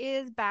this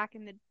is back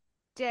in the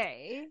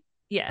day.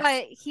 Yes.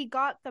 But he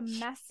got the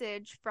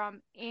message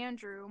from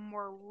Andrew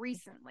more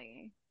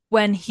recently.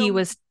 When he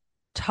was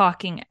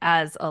talking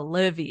as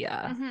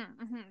Olivia.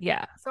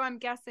 Yeah. So I'm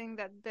guessing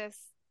that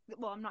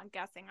I'm not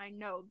guessing. I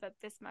know that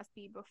this must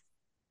be before.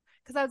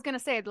 Because I was going to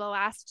say the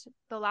last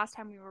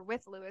time we were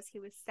with Lewis, he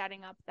was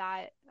setting up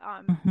that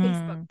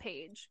Facebook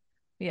page.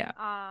 Yeah.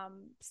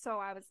 So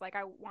I was like,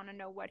 I want to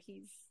know what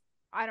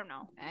I don't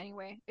know.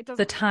 Anyway, it doesn't.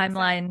 The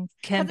timeline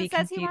can be confusing. Because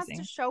it says he wants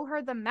to show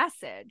her the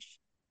messages.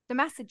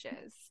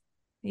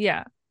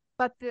 Yeah.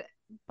 But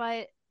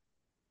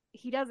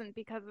he doesn't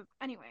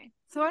anyway.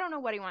 So I don't know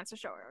what he wants to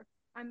show her.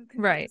 I'm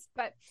confused. Right.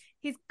 But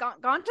he's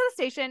gone to the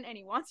station, and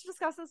he wants to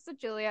discuss this with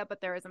Julia,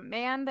 but there is a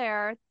man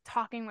there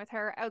talking with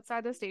her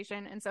outside the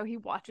station, and so he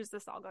watches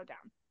this all go down.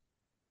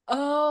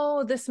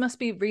 Oh, this must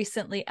be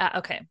recently.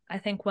 Okay. I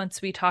think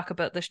once we talk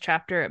about this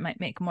chapter, it might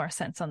make more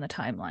sense on the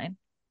timeline.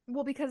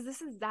 Well, because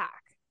this is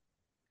Zach.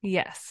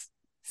 Yes.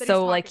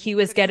 So like he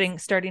was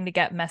starting to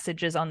get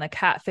messages on the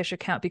Catfish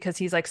account, because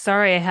he's like,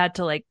 sorry, I had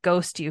to like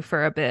ghost you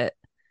for a bit.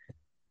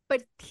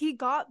 But he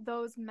got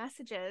those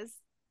messages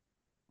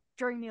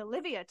during the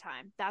Olivia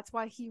time. That's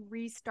why he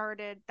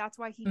restarted. That's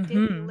why he did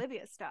the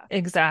Olivia stuff.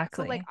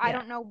 Exactly. So like, I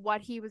don't know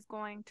what he was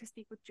going to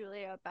speak with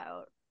Julia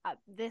about at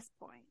this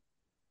point.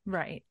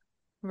 Right.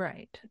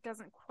 Right. It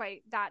doesn't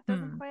quite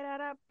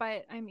add up,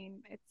 but I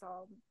mean, it's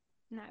all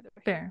neither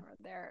here nor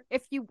there.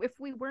 If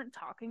we weren't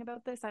talking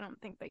about this, I don't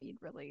think that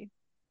you'd really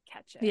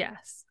catch it.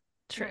 Yes.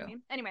 True. You know what I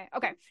mean? Anyway,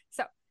 okay.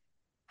 So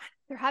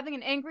they're having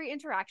an angry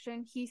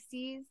interaction. He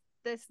sees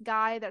this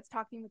guy that's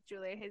talking with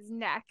Julia, his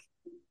neck,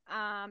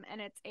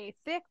 and it's a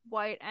thick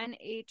white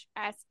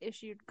NHS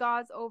issued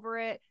gauze over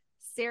it,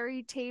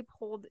 sari tape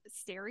holding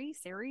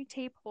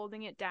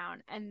it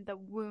down, and the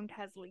wound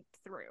has leaked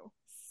through.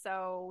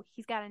 So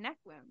he's got a neck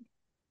wound.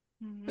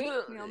 We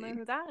all know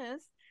who that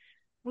is.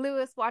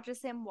 Lewis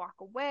watches him walk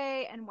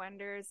away and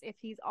wonders if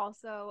he's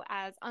also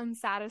as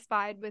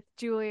unsatisfied with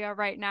Julia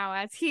right now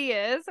as he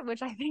is,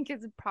 which I think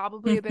is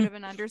probably a bit of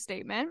an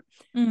understatement.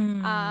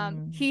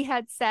 He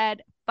had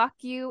said, "Fuck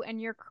you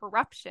and your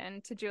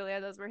corruption" to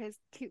Julia. Those were his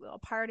cute little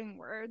parting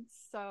words.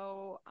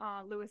 So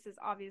Lewis is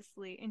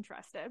obviously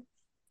interested.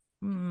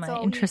 My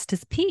interest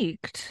is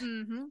piqued.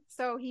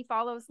 So he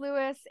follows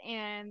Lewis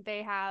and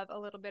they have a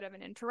little bit of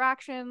an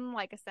interaction.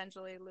 Like,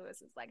 essentially,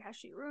 Lewis is like, "Has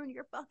she ruined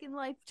your fucking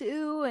life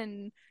too?"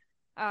 And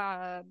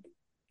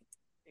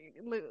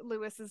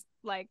Lewis is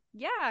like,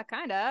 "Yeah,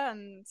 kind of."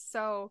 And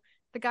so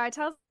the guy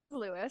tells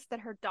Lewis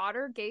that her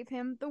daughter gave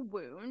him the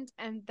wound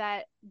and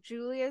that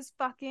Julia's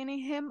fucking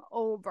him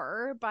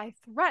over by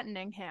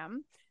threatening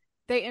him.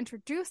 They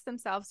introduce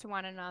themselves to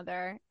one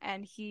another,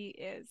 and he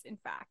is, in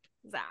fact,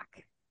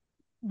 Zach.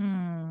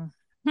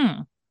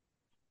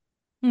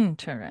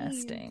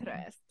 Interesting.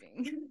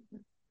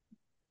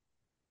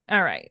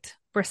 All right.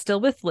 We're still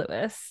with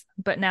Lewis,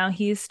 but now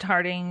he's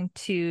starting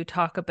to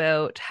talk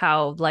about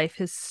how life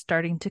is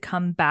starting to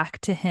come back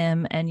to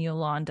him and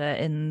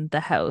Yolanda in the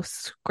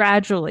house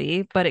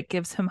gradually, but it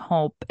gives him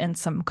hope and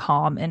some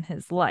calm in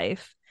his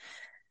life.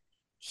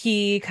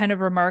 He kind of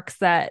remarks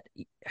that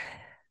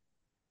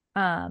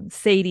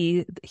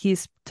Sadie,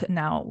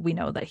 now we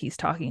know that he's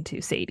talking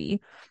to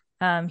Sadie.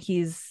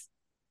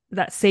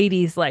 That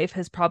Sadie's life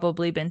has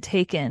probably been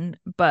taken,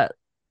 but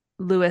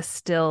Lewis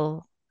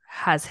still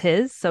has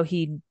his, so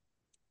he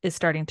is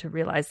starting to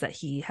realize that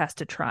he has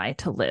to try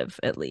to live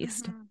at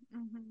least.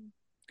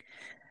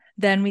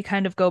 Then we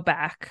kind of go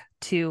back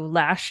to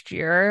last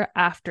year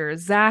after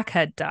Zach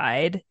had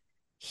died.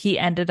 He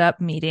ended up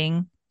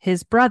meeting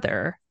his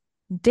brother,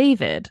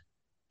 David,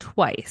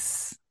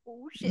 twice.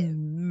 Oh, shit.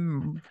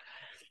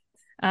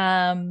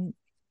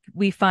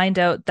 We find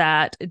out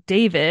that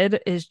David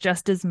is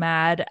just as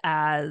mad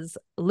as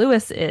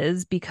Lewis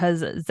is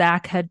because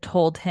Zach had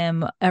told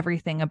him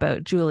everything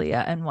about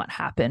Julia and what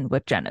happened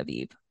with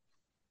Genevieve.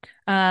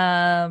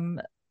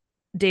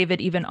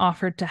 David even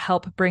offered to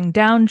help bring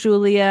down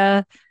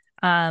Julia,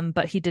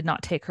 but he did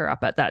not take her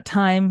up at that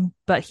time.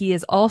 But he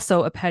is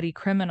also a petty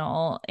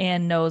criminal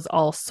and knows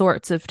all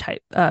sorts of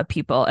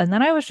people. And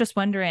then I was just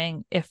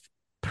wondering if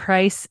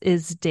Price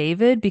is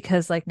David,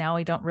 because like now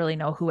we don't really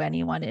know who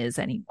anyone is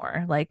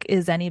anymore. Like,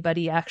 is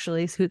anybody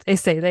actually who they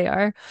say they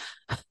are?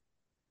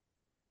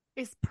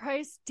 Is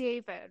Price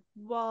David?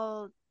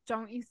 Well,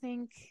 don't you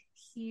think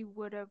he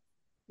would have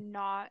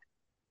not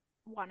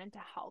wanted to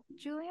help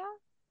Julia?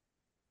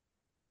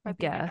 I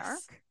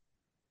guess.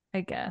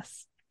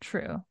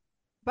 True.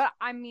 But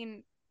I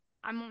mean,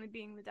 I'm only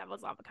being the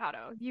devil's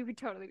avocado. You could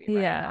totally be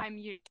right. Yeah. I'm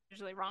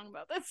usually wrong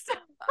about this stuff.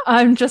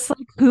 I'm just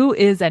like, who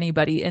is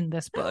anybody in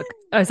this book?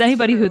 Is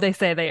anybody who they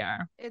say they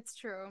are? It's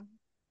true.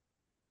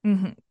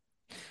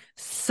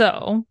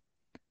 So,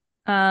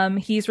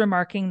 he's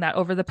remarking that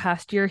over the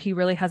past year, he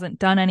really hasn't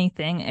done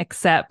anything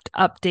except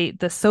update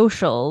the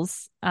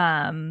socials,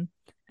 and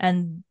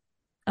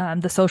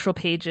the social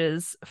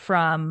pages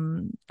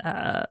from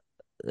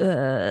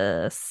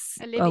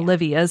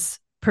Olivia's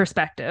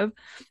perspective.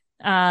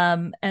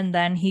 And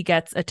then he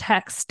gets a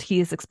text.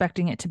 He's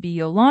expecting it to be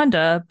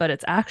Yolanda, but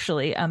it's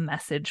actually a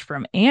message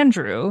from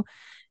Andrew,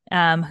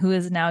 who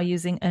is now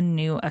using a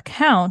new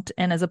account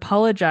and is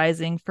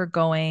apologizing for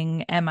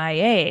going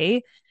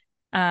MIA,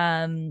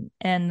 and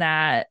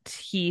that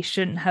he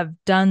shouldn't have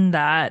done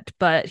that,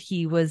 but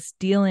he was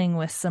dealing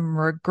with some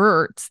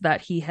regrets that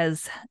he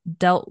has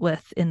dealt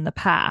with in the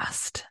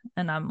past.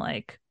 And I'm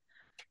like,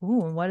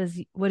 ooh, what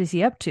is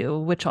he up to?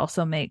 Which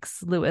also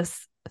makes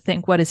Lewis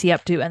think, what is he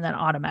up to? And then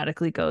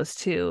automatically goes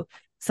to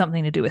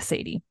something to do with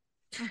Sadie.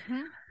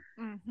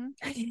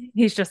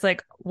 He's just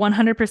like,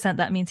 100%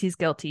 that means he's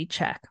guilty.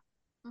 Check.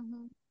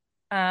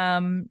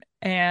 And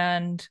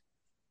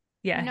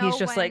yeah, he's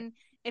just like,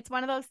 it's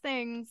one of those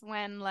things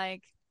when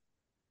like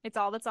it's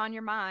all that's on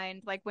your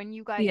mind. Like when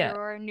you got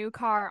your new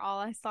car, all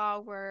I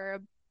saw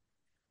were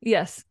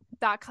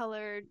that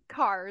colored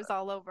cars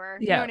all over.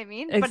 You know what I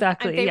mean?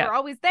 Exactly. But they were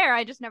always there.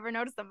 I just never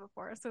noticed them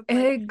before. So it's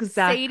like,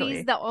 exactly.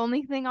 Sadie's the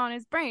only thing on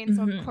his brain.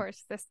 So of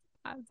course this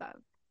adds up.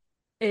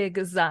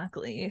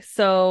 Exactly.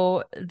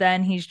 So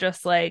then he's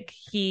just like,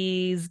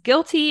 he's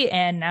guilty,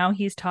 and now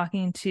he's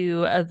talking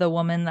to the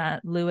woman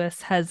that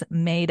Lewis has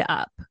made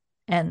up,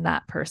 and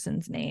that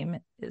person's name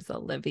is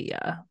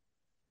Olivia.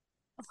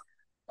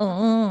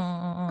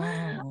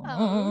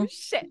 Oh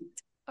shit.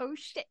 All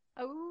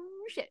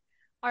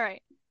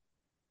right.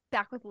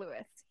 Back with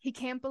Lewis. He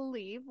can't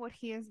believe what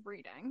he is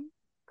reading.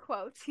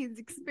 quote, he's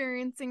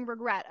experiencing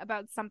regret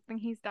about something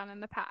he's done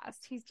in the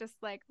past. He's just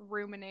like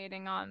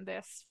ruminating on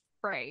this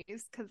phrase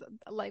because,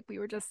 like we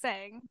were just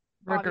saying,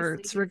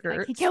 regrets.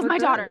 Like, he killed my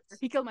daughter.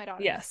 He killed my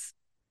daughter. Yes.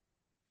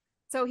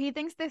 So he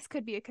thinks this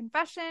could be a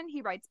confession.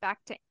 He writes back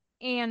to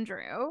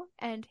Andrew,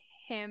 and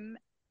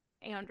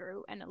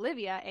Andrew and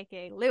Olivia,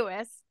 aka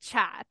Lewis,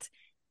 chat.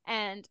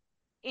 And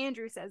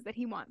Andrew says that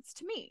he wants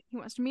to meet. He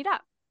wants to meet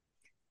up.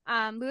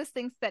 Lewis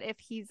thinks that if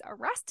he's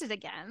arrested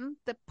again,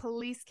 the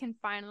police can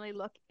finally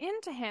look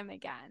into him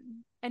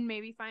again and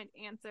maybe find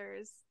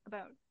answers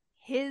about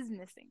his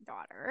missing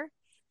daughter.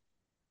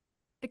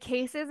 The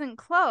case isn't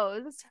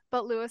closed,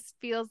 but Lewis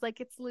feels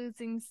like it's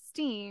losing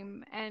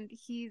steam, and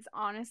he's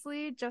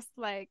honestly just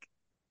like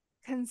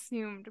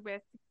consumed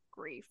with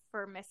grief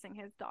for missing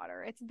his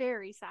daughter. It's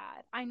very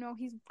sad. I know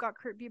he's got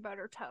creepy about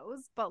her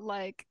toes, but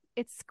like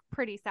it's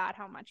pretty sad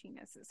how much he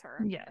misses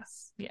her.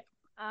 Yes. Yeah.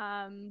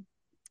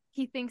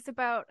 He thinks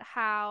about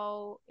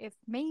how if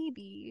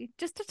maybe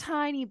just a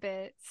tiny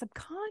bit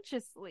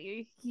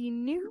subconsciously he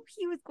knew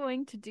he was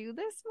going to do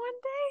this one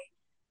day.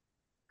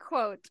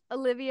 Quote,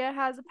 Olivia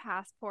has a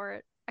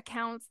passport,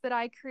 accounts that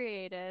I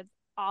created.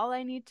 All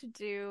I need to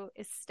do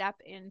is step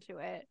into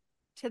it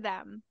to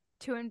them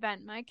to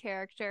invent my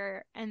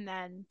character and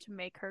then to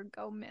make her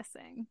go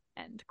missing.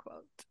 End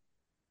quote.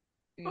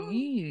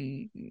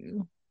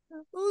 Ew.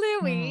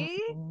 Louis.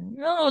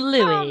 Oh,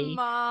 Louis. Come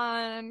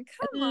on.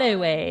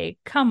 Louis,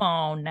 come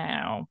on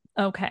now.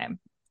 Okay.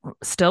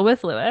 Still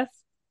with Lewis.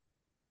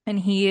 And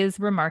he is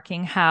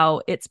remarking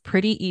how it's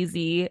pretty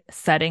easy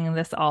setting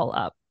this all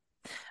up.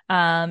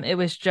 It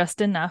was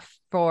just enough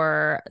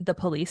for the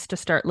police to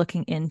start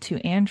looking into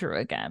Andrew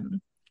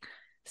again.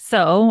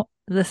 So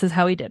this is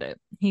how he did it.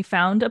 He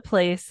found a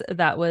place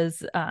that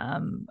was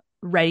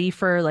ready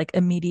for like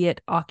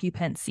immediate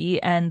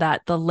occupancy, and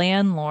that the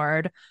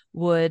landlord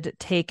would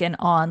take an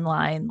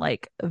online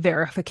like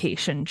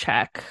verification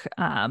check.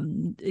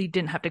 You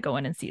didn't have to go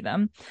in and see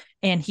them.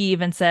 And he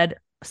even said,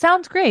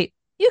 sounds great.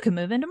 You can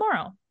move in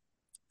tomorrow.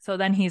 So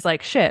then he's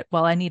like, shit,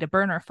 well, I need a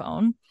burner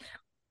phone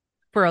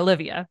for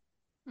Olivia.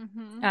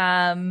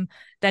 Mm-hmm.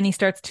 Then he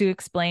starts to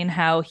explain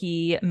how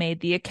he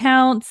made the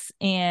accounts,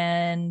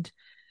 and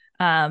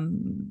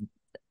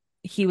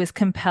he was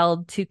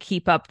compelled to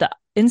keep up the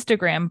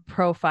Instagram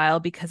profile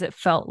because it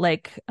felt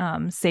like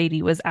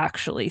Sadie was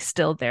actually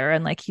still there,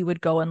 and like he would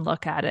go and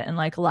look at it and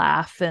like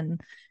laugh and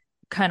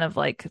kind of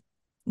like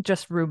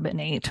just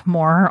ruminate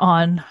more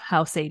on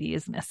how Sadie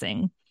is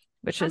missing,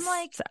 which is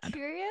like sad.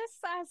 Curious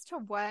as to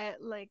what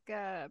like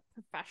a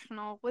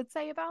professional would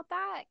say about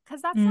that,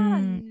 because that's not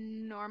a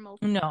normal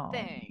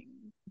thing.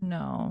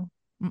 No.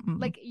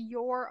 Mm-mm. Like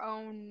your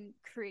own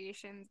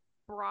creations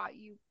brought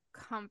you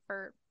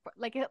comfort, but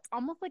like it's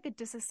almost like a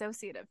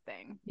disassociative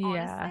thing,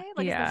 honestly.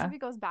 Like especially if he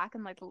goes back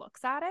and like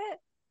looks at it.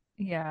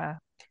 Yeah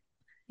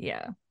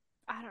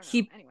I don't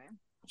know. Anyway,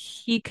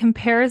 he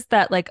compares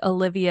that like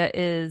Olivia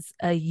is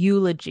a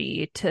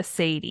eulogy to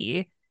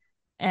Sadie,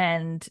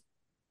 and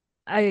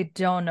I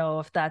don't know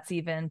if that's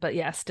even, but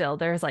yeah, still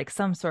there's like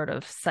some sort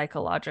of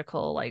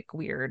psychological like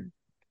weird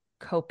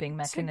coping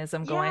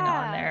mechanism going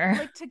on there.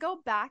 Like to go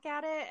back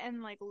at it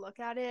and like look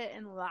at it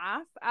and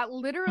laugh at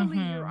literally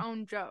your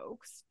own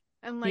jokes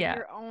and like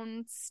your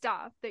own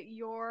stuff that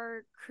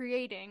you're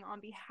creating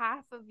on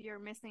behalf of your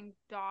missing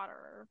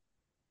daughter.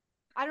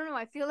 I don't know.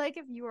 I feel like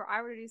if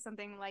I were to do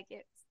something like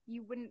it,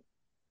 you wouldn't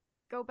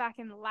go back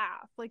and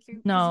laugh. Like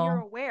you're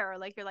aware.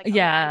 Like you're like, oh,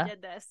 I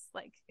did this.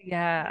 Like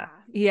yeah.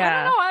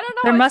 I don't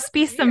know. There must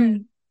be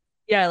some,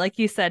 like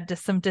you said,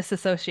 just some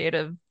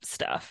dissociative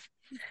stuff.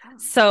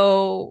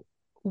 So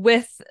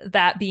with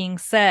that being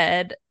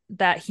said,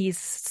 that he's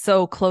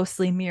so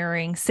closely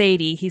mirroring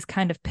Sadie, he's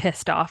kind of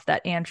pissed off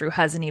that Andrew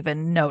hasn't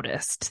even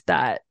noticed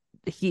that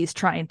he's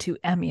trying to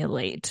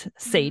emulate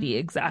Sadie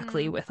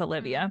exactly with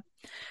Olivia.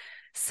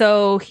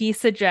 So he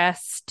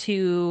suggests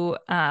to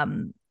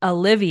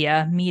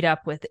Olivia meet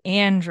up with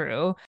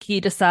Andrew.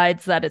 He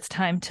decides that it's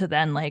time to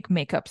then like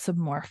make up some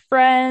more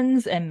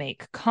friends and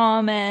make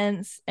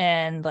comments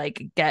and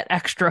like get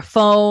extra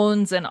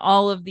phones and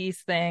all of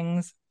these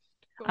things.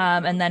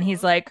 And then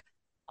he's like,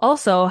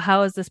 also,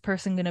 how is this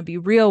person going to be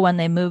real when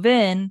they move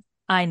in?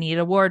 I need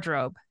a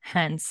wardrobe.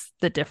 Hence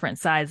the different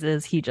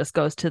sizes. He just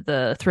goes to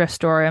the thrift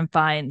store and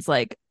finds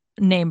like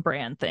name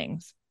brand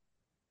things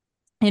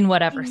in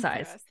whatever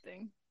size.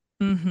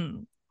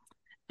 And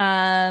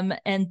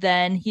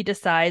then he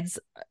decides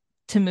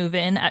to move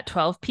in at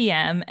 12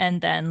 p.m.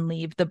 and then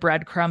leave the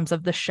breadcrumbs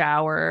of the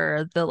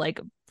shower, the like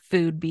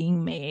food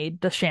being made,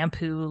 the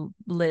shampoo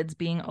lids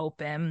being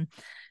open.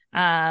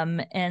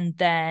 And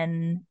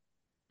then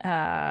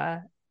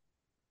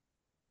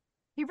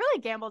he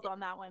really gambled on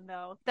that one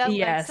though. That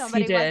yes, like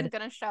somebody he did. Wasn't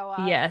gonna show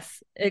up.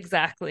 Yes,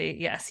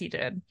 exactly. Yes, he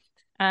did.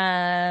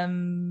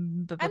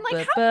 And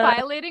like how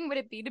violating would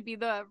it be to be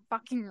the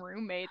fucking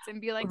roommates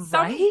and be like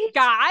some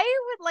guy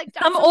with like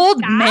some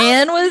old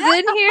man was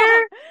in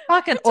here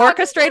fucking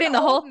orchestrating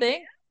the whole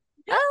thing.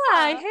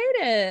 I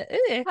hate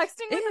it.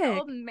 Texting with an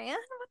old man?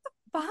 What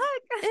the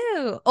fuck?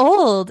 Ew,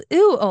 old.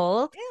 Ew,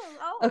 old. Ew,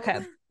 old. Okay.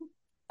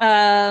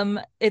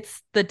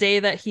 It's the day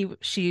that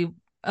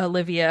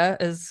Olivia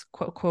is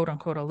quote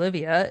unquote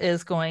Olivia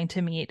is going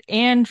to meet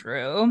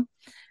Andrew.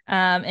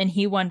 And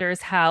he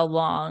wonders how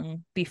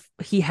long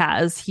he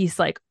has. He's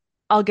like,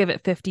 I'll give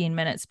it 15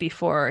 minutes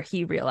before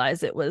he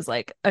realized it was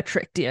like a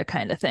trick dia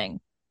kind of thing.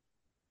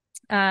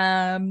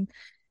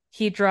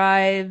 He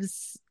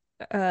drives,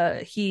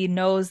 he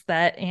knows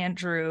that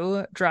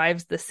Andrew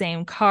drives the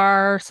same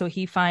car, so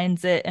he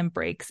finds it and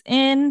breaks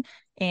in.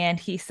 And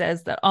he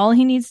says that all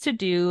he needs to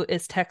do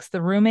is text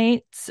the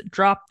roommates,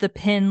 drop the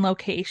pin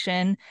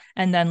location,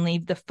 and then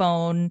leave the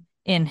phone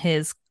in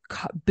his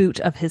boot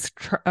of his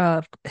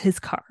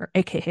car,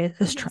 aka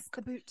his trunk.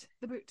 The boot.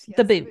 Yes,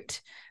 the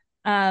boot.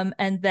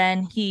 And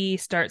then he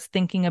starts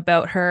thinking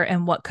about her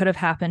and what could have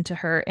happened to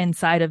her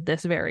inside of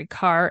this very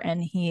car,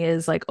 and he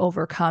is like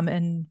overcome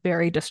and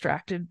very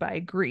distracted by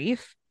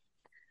grief.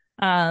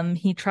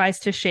 He tries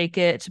to shake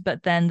it,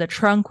 but then the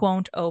trunk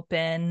won't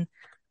open.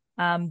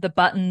 The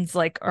buttons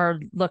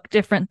look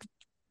different,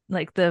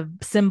 like the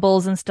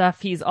symbols and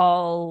stuff. He's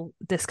all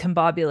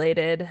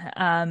discombobulated.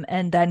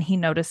 And then he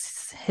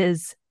notices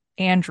his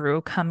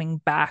Andrew coming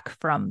back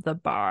from the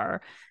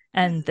bar.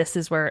 And this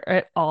is where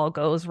it all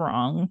goes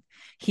wrong.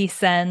 He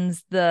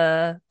sends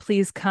the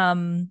please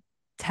come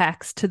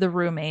text to the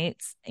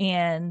roommates,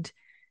 and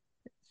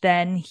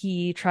then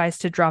he tries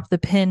to drop the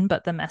pin,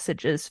 but the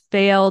messages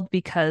failed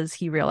because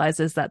he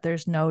realizes that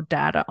there's no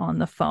data on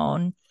the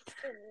phone.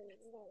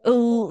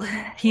 Oh,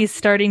 he's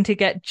starting to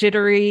get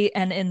jittery,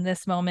 and in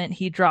this moment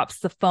he drops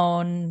the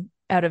phone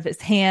out of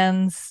his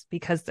hands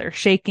because they're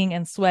shaking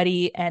and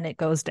sweaty, and it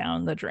goes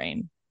down the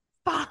drain.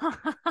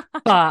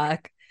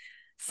 Fuck.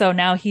 So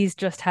now he's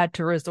just had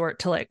to resort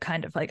to like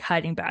kind of like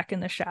hiding back in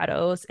the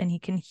shadows, and he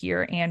can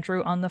hear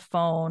Andrew on the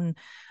phone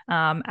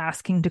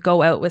asking to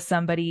go out with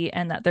somebody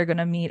and that they're going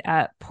to meet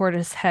at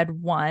Portishead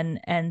 1,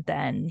 and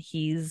then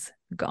he's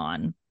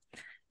gone.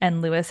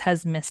 And Lewis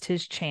has missed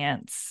his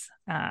chance.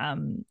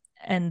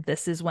 And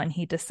this is when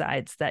he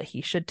decides that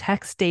he should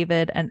text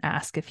David and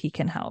ask if he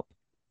can help.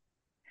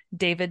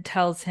 David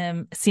tells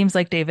him, seems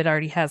like David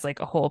already has like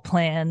a whole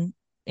plan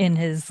in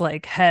his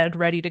like head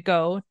ready to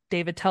go.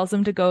 David tells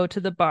him to go to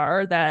the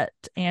bar that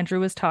Andrew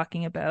was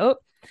talking about,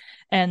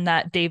 and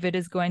that David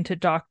is going to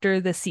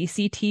doctor the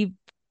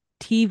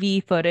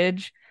CCTV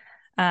footage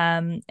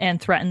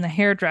and threaten the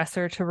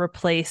hairdresser to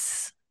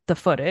replace the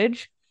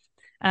footage.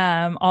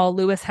 All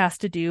Lewis has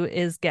to do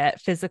is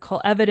get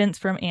physical evidence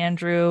from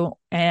Andrew,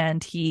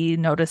 and he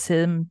notices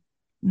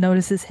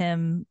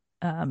him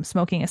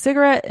smoking a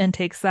cigarette and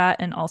takes that,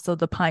 and also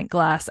the pint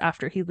glass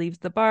after he leaves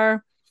the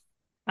bar.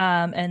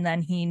 And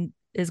then he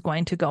is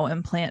going to go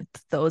and plant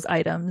those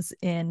items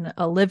in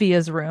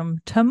Olivia's room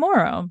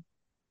tomorrow.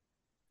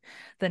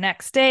 The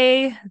next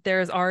day,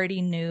 there's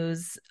already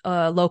news,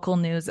 local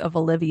news of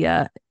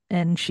Olivia,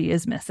 and she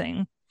is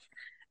missing.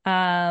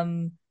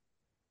 And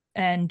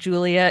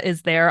Julia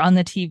is there on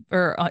the TV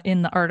or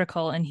in the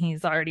article, and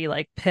he's already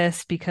like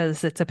pissed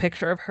because it's a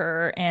picture of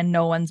her and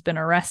no one's been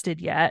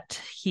arrested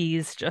yet.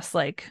 He's just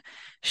like,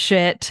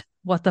 shit,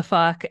 what the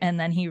fuck? And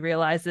then he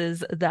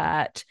realizes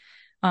that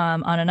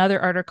on another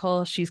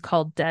article, she's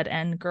called Dead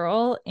End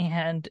Girl,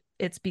 and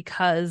it's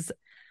because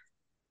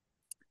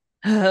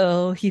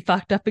he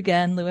fucked up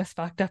again. Lewis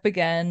fucked up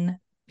again.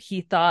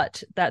 He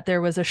thought that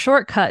there was a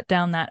shortcut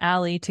down that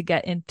alley to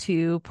get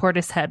into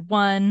Portishead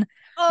 1.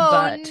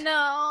 Oh,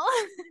 no.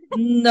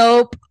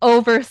 Nope.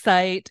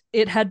 Oversight.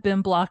 It had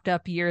been blocked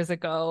up years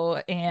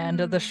ago, and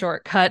the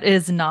shortcut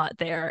is not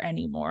there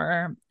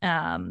anymore.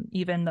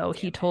 Even though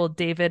he told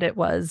David it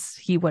was,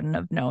 he wouldn't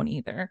have known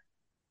either.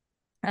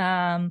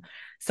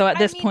 So at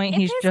this point,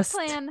 he's just...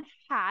 If his plan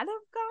had have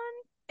gone,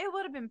 it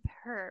would have been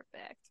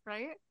perfect,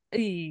 right?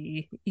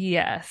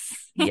 Yes.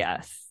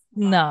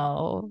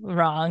 No,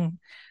 wrong.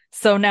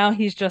 So now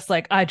he's just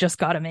like, I just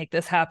got to make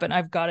this happen.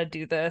 I've got to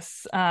do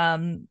this.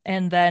 And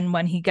then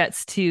when he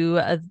gets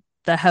to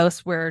the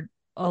house where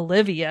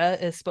Olivia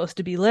is supposed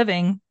to be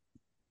living,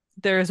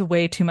 there's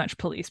way too much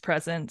police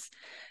presence.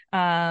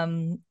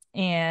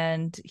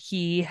 And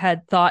he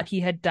had thought he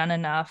had done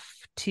enough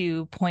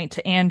to point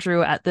to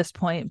Andrew at this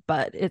point,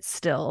 but it's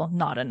still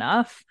not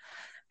enough.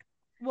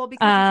 Well,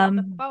 because he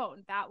dropped the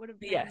phone, that would have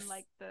been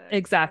like the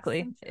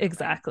exactly.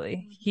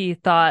 He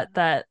thought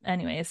that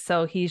anyways,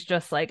 so he's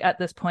just like at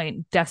this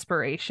point,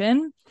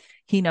 desperation.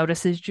 He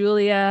notices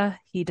Julia.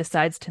 He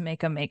decides to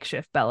make a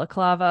makeshift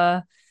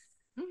balaclava.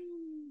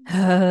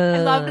 I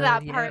loved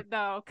that part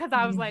though, because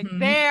I was like,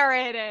 there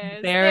it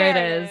is. There it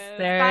is.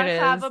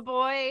 Balaclava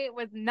boy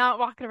was not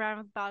walking around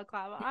with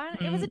balaclava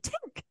on. It was a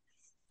toque.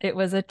 It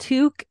was a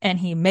toque, and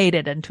he made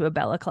it into a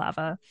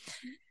balaclava.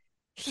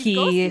 He's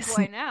Ghosty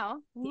boy now.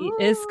 He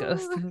is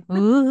Ghosty.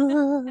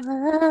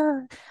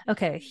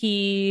 Okay,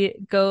 he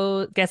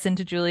gets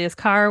into Julia's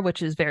car,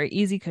 which is very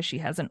easy because she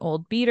has an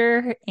old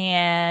beater,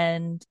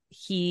 and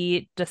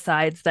he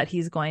decides that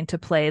he's going to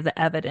play the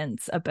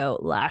evidence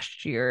about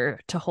last year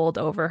to hold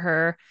over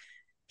her.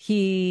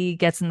 He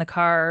gets in the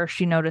car.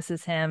 She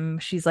notices him.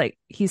 She's like,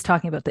 he's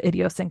talking about the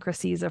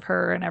idiosyncrasies of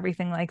her and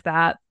everything like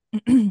that.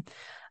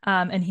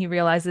 And he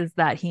realizes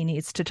that he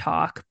needs to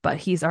talk, but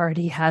he's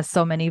already has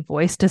so many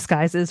voice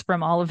disguises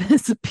from all of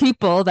his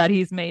people that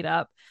he's made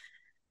up.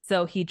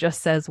 So he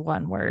just says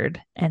one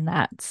word, and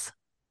that's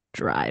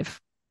drive.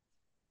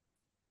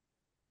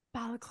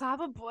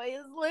 Balaclava boy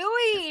is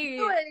Louis.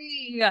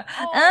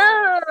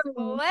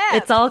 Oh,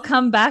 it's all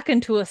come back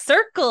into a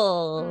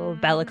circle.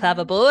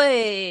 Balaclava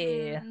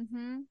boy.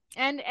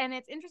 And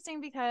it's interesting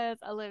because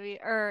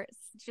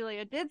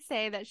Julia did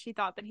say that she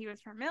thought that he was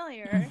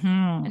familiar,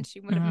 and she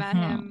would have met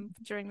him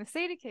during the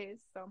Sadie case.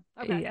 So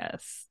okay,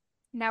 yes.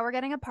 Now we're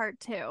getting a part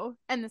 2,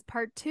 and this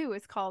part 2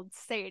 is called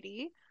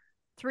Sadie,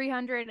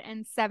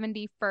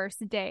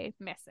 371st day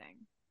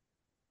missing.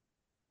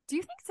 Do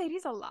you think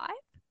Sadie's alive?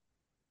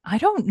 I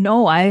don't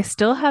know. I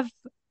still have.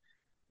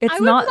 I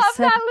would love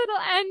that little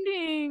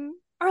ending.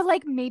 Or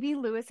like maybe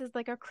Lewis is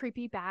like a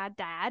creepy bad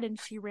dad and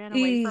she ran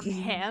away from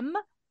him.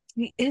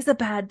 He is a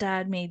bad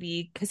dad,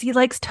 maybe, because he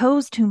likes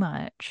toes too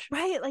much.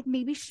 Right, like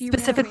maybe she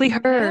specifically ran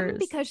away from hers him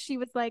because she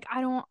was like,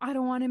 I don't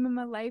want him in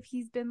my life.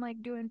 He's been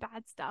like doing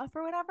bad stuff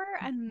or whatever,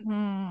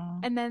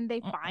 and then they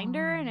find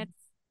her and it's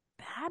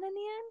bad in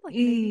the end. Like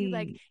maybe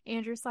like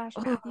Andrew /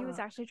 Matthew is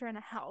actually trying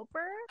to help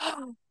her.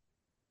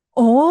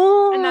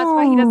 Oh, and that's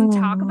why he doesn't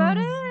talk about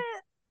it.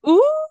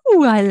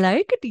 Ooh, I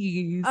like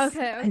these.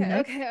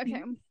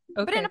 Okay.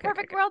 But in a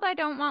perfect world, I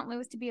don't want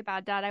Lewis to be a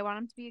bad dad. I want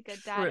him to be a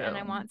good dad. And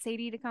I want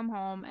Sadie to come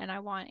home. And I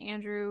want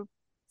Andrew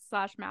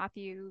 /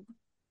 Matthew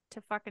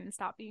to fucking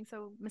stop being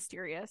so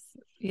mysterious.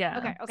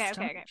 Yeah.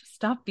 Okay.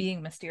 Stop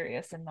being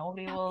mysterious and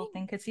nobody will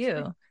think it's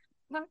you.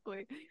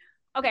 Exactly.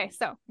 Okay,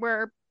 so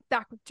we're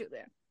back with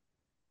Julia.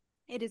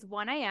 It is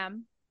 1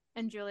 a.m.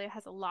 and Julia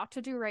has a lot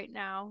to do right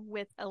now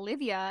with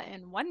Olivia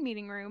in one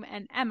meeting room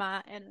and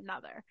Emma in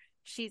another.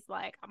 She's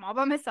like, I'm all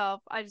by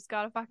myself. I just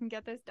gotta fucking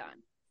get this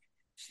done.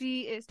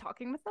 She is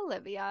talking with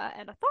Olivia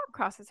and a thought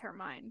crosses her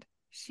mind.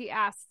 She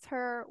asks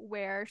her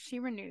where she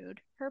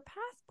renewed her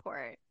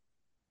passport.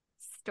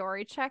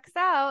 Story checks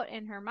out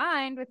in her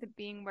mind with it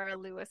being where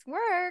Lewis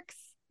works.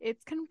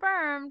 It's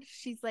confirmed.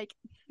 She's like,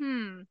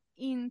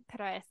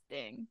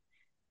 interesting.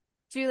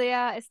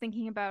 Julia is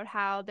thinking about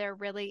how there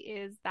really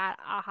is that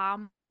aha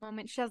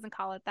moment. She doesn't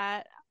call it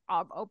that.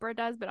 Oprah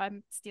does, but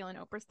I'm stealing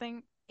Oprah's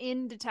thing.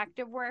 In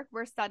detective work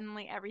where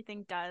suddenly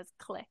everything does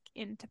click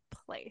into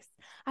place.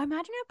 I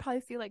imagine it would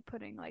probably feel like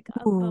putting like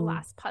the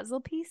last puzzle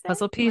piece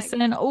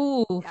in.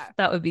 Oh,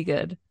 that would be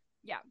good.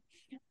 Yeah.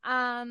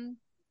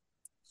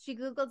 She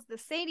Googles the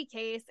Sadie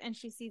case and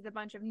she sees a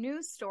bunch of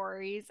news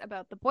stories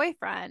about the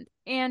boyfriend,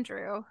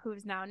 Andrew,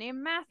 who's now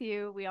named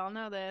Matthew. We all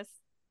know this.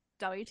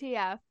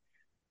 WTF.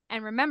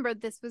 And remember,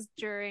 this was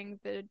during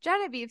the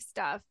Genevieve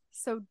stuff.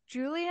 So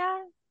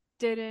Julia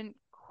didn't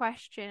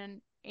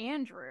question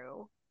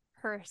Andrew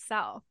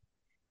herself.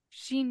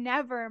 She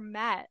never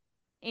met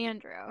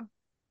Andrew,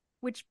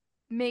 which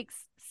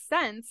makes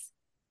sense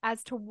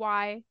as to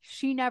why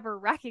she never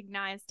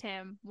recognized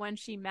him when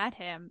she met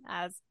him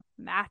as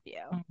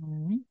Matthew.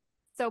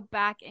 So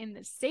back in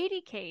the Sadie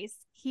case,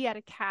 he had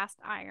a cast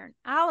iron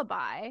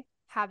alibi,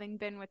 having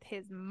been with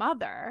his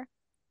mother,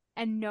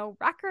 and no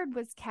record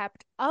was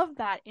kept of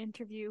that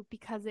interview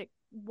because it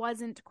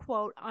wasn't,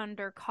 quote,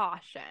 under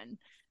caution.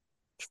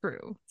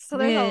 True. So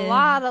there's a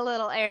lot of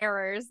little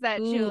errors that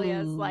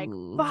Julia's like,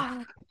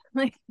 fuck,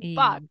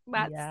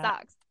 that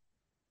sucks.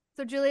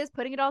 So Julia's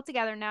putting it all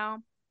together now.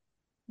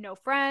 No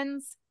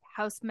friends,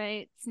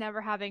 housemates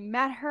never having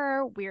met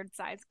her, weird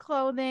size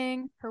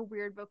clothing, her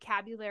weird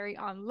vocabulary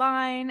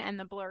online, and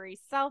the blurry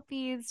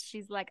selfies.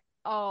 She's like,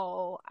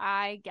 oh,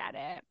 I get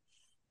it.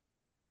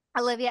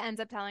 Olivia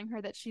ends up telling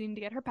her that she needed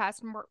to get her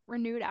passport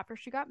renewed after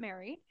she got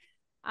married.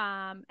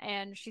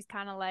 And she's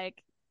kind of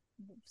like,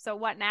 so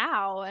what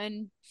now?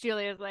 And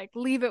Julia's like,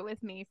 leave it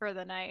with me for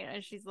the night.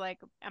 And she's like,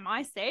 am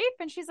I safe?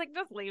 And she's like,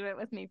 just leave it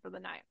with me for the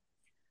night.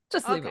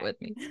 Just leave it with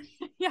me.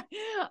 Yeah.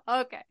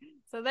 Okay.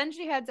 So then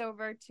she heads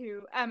over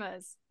to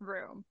Emma's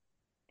room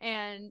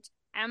and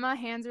Emma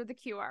hands her the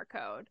QR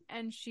code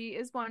and she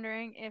is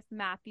wondering if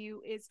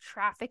Matthew is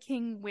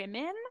trafficking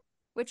women,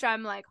 which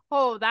I'm like,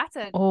 oh, that's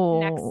a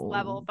next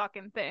level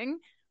fucking thing.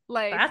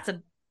 Like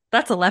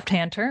that's a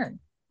left-hand turn.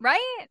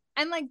 Right?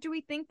 And like, do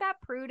we think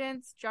that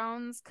Prudence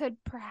Jones could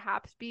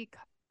perhaps be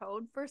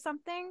code for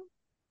something?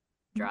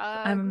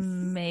 Drugs?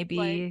 Maybe.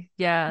 Like,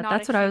 yeah,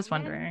 that's what I was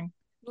wondering.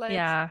 Like,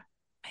 yeah.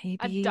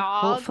 Maybe. A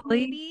dog,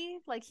 hopefully. maybe?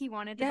 Like he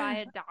wanted to buy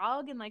a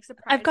dog and like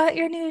surprise I've got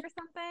your new or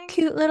something.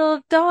 Cute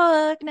little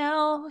dog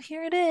now.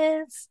 Here it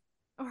is.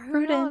 Or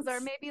who knows? Or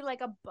maybe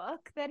like a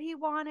book that he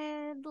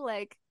wanted.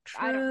 Like,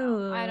 True. I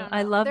don't know.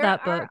 I love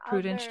that book,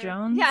 Prudence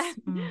Jones. Yeah.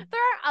 There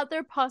are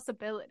other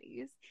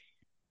possibilities.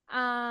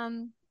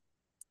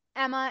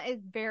 Emma is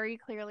very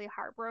clearly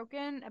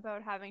heartbroken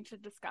about having to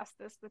discuss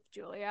this with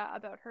Julia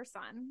about her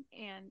son,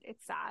 and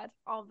it's sad,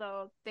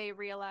 although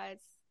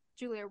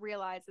Julia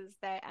realizes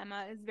that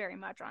Emma is very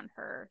much on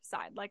her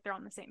side, like they're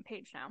on the same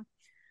page now.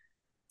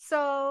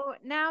 So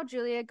now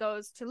Julia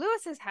goes to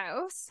Lewis's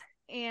house,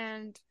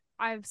 and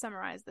I've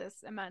summarized this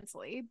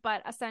immensely,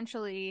 but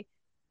essentially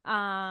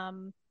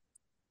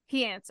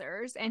he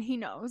answers and he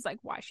knows like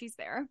why she's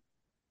there.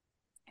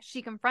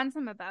 she confronts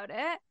him about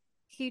it.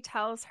 He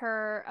tells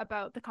her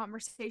about the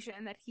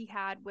conversation that he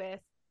had with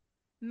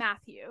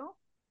Matthew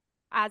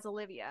as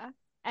Olivia,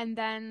 and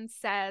then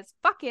says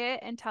fuck it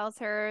and tells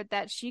her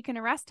that she can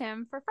arrest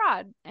him for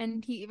fraud.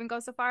 And he even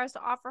goes so far as to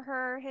offer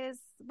her his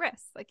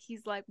wrist. Like,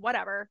 he's like,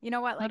 whatever, you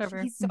know what, like,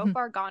 whatever. He's so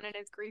far gone in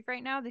his grief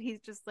right now that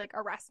he's just like,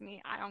 arrest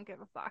me, I don't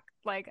give a fuck,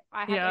 like,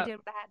 I did what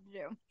I had to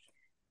do.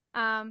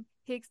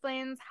 He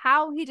explains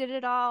how he did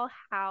it all,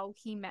 how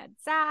he met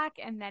Zach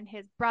and then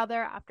his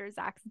brother after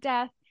Zach's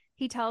death.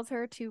 He tells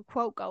her to,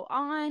 quote, go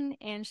on,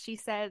 and she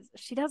says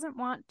she doesn't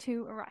want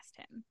to arrest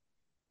him.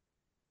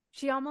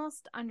 She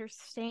almost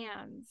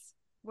understands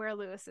where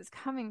Lewis is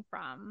coming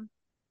from,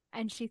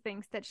 and she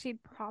thinks that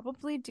she'd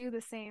probably do the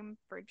same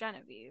for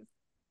Genevieve.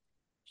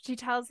 She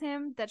tells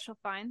him that she'll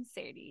find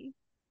Sadie,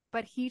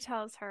 but he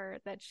tells her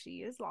that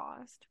she is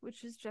lost,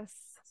 which is just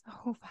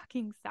so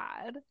fucking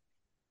sad.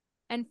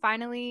 And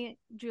finally,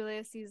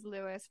 Julia sees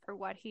Lewis for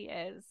what he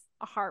is,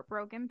 a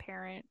heartbroken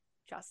parent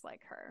just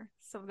like her.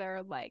 So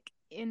they're like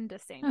in the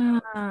same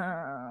boat.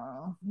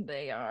 Oh,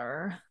 they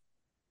are.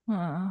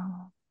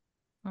 Oh.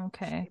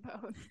 Okay.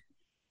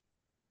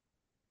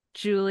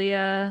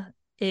 Julia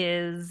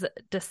is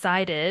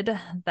decided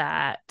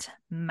that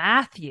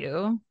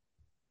Matthew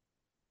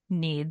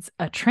needs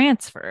a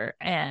transfer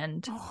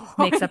and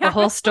makes up a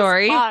whole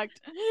story.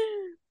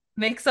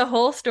 Makes a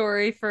whole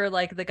story for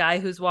like the guy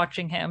who's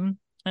watching him,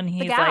 and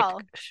he's like,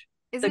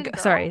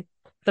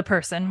 the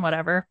person,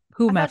 whatever,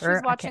 whomever.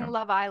 I thought she was watching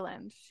Love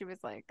Island. She was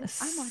like, I'm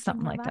watching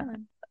something Love like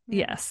Island. that.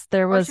 Yeah. Yes,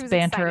 there was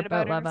banter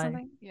about Love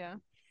Island. Yeah.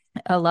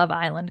 A Love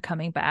Island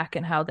coming back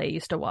and how they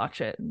used to watch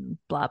it and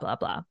blah blah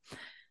blah,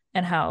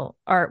 and how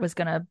Art was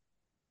gonna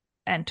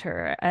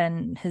enter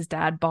and his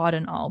dad bought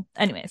and all.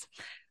 Anyways,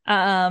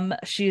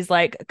 she's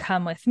like,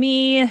 come with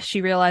me.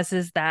 She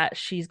realizes that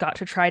she's got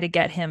to try to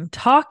get him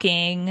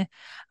talking,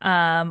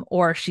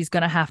 or she's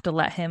gonna have to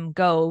let him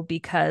go,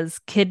 because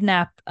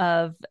kidnap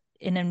of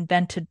an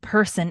invented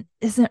person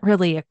isn't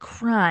really a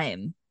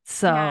crime.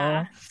 So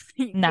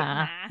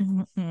nah.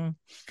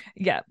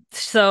 Yeah.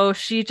 So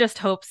she just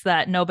hopes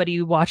that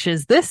nobody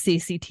watches this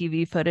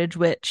CCTV footage,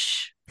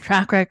 which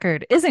track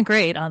record isn't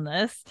great on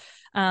this,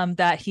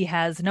 that he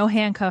has no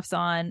handcuffs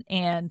on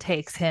and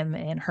takes him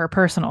in her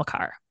personal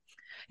car.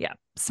 Yeah.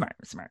 Smart.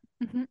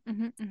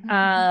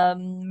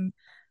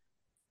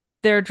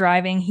 They're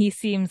driving. He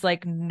seems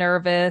like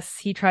nervous.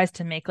 He tries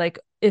to make like,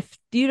 if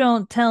you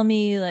don't tell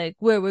me like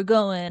where we're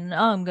going,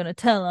 I'm going to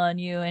tell on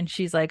you. And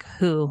she's like,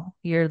 who?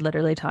 You're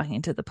literally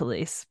talking to the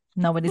police.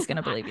 Nobody's going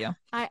to believe you.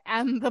 I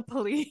am the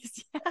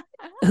police.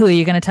 Who are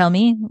you going to tell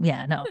me?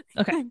 Yeah, no.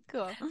 Okay.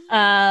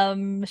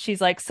 Cool.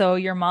 She's like, so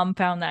your mom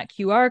found that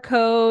QR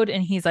code,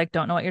 and he's like,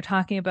 don't know what you're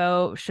talking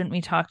about. Shouldn't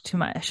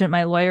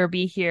my lawyer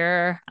be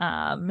here?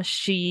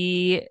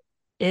 She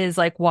is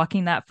like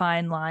walking that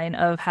fine line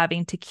of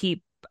having to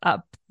keep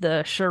up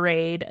the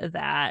charade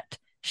that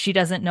she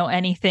doesn't know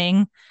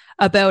anything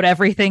about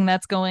everything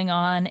that's going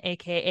on,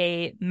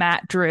 aka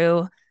Matt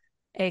Drew,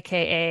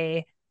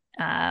 aka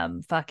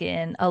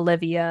fucking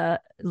Olivia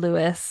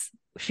Lewis.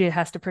 She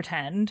has to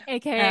pretend,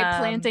 aka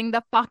planting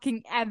the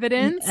fucking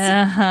evidence.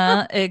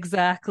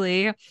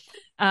 Exactly.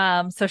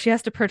 So she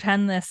has to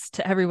pretend this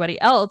to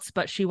everybody else,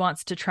 but she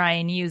wants to try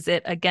and use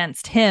it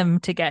against him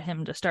to get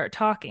him to start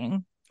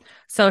talking.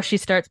 So she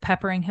starts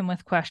peppering him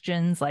with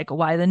questions like,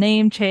 why the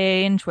name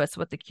change? What's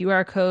with the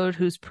QR code?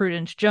 Who's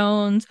Prudence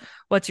Jones?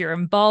 What's your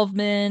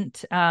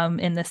involvement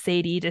in the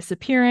Sadie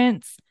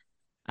disappearance?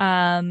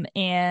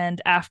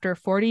 And after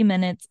 40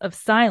 minutes of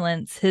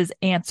silence, his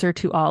answer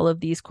to all of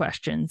these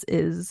questions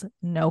is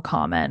no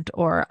comment,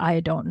 or I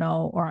don't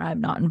know, or I'm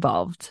not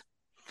involved.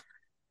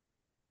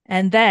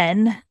 And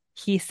then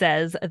he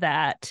says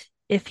that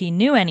if he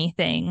knew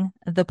anything,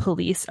 the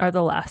police are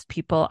the last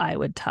people I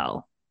would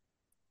tell.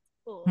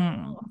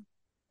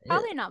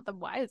 Probably not the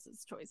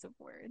wisest choice of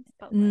words,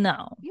 but like,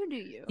 no, you do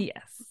you.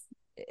 Yes,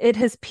 it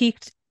has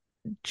piqued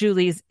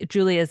Julia's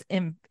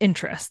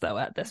interest though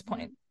at this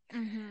point.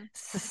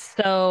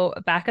 So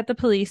back at the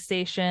police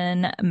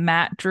station,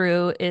 Matt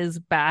Drew is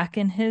back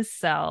in his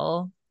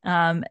cell.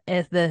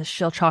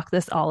 She'll chalk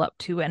this all up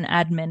to an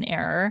admin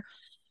error.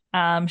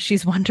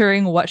 She's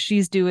wondering what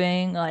she's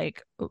doing.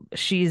 Like,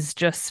 she's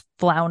just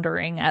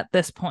floundering at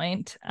this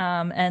point.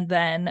 And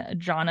then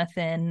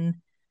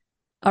Jonathan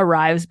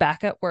arrives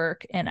back at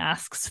work and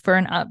asks for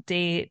an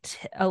update.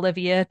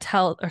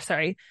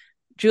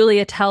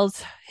 Julia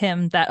tells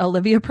him that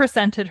Olivia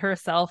presented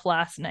herself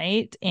last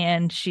night,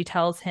 and she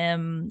tells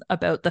him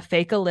about the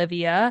fake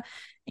Olivia,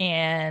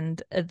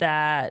 and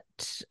that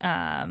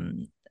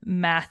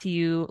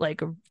Matthew,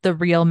 like the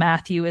real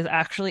Matthew, is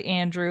actually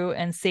Andrew,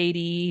 and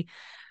Sadie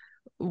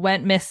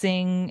went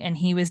missing and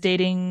he was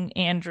dating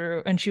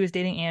Andrew and she was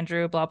dating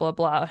Andrew, blah blah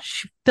blah.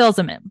 She fills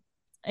him in.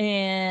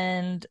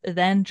 And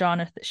then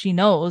she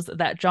knows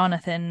that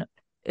Jonathan,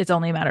 it's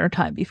only a matter of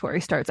time before he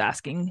starts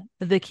asking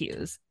the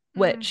cues,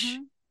 which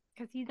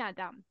because he's not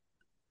dumb.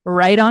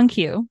 Right on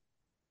cue,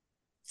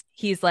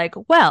 he's like,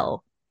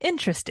 well,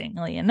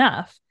 interestingly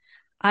enough,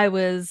 I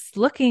was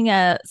looking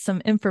at some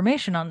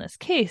information on this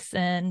case,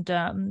 and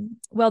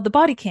well, the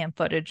body cam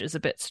footage is a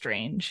bit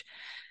strange.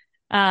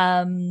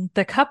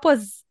 The cup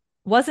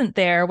wasn't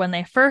there when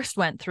they first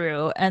went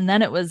through, and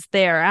then it was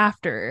there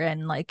after,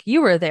 and like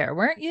you were there,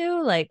 weren't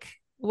you? Like,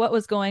 what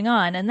was going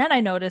on? And then I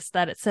noticed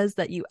that it says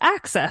that you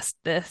accessed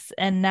this,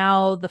 and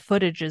now the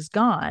footage is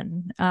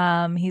gone.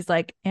 He's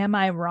like, am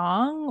I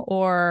wrong,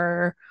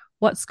 or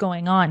what's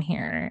going on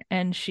here?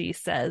 And she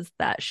says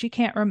that she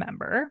can't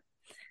remember.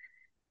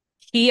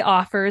 He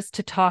offers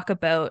to talk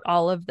about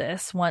all of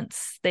this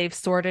once they've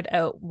sorted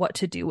out what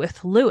to do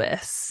with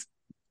Lewis.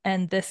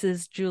 And this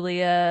is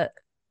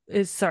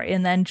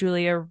and then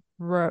Julia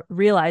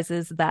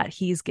realizes that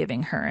he's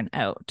giving her an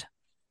out.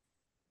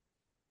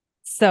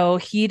 So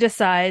he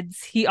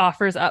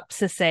offers up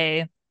to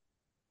say,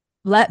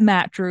 let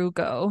Matt Drew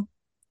go.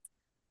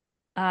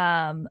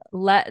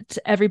 Let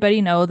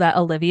everybody know that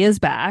Olivia's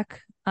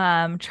back.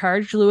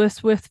 Charge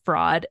Lewis with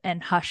fraud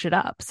and hush it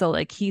up. So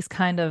like he's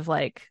kind of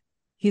like,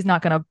 he's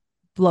not going to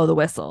blow the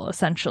whistle,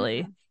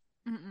 essentially.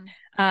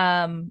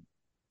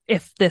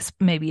 If this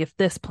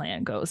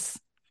plan goes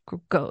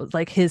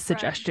like his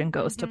suggestion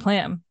goes to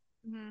plan.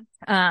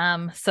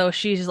 So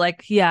she's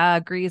like, yeah,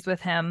 agrees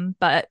with him,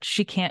 but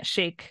she can't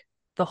shake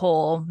the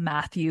whole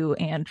Matthew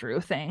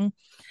Andrew thing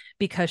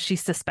because she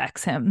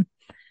suspects him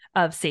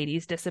of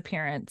Sadie's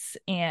disappearance,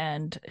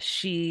 and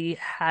she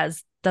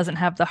doesn't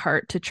have the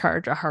heart to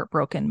charge a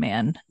heartbroken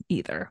man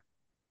either.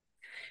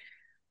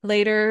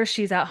 Later,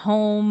 she's at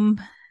home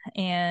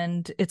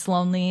and it's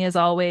lonely as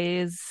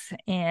always,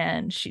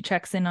 and she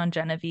checks in on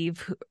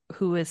Genevieve,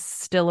 who is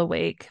still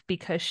awake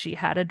because she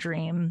had a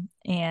dream,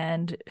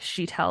 and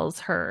she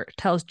tells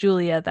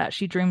Julia that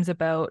she dreams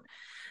about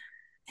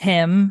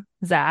him,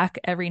 Zach,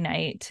 every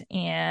night,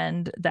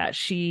 and that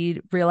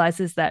she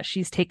realizes that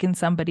she's taken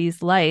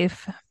somebody's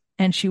life,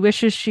 and she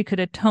wishes she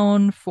could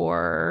atone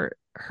for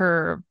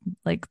her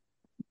like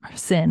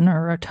sin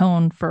or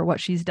atone for what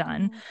she's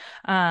done,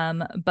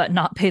 but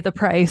not pay the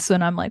price.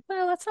 And I'm like,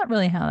 well, that's not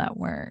really how that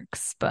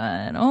works,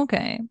 but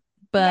okay.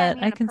 But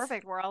I can, in a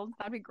perfect world,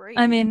 that'd be great.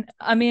 I mean,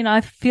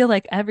 I feel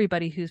like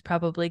everybody who's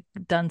probably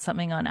done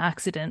something on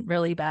accident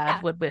really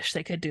bad would wish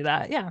they could do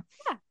that. Yeah.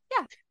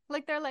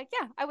 Like they're like,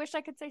 yeah, I wish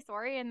I could say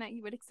sorry and that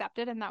you would accept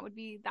it, and that would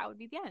be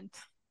the end.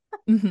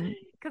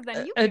 Because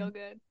then you feel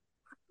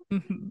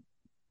good.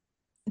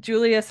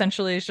 Julia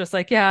essentially is just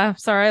like, yeah,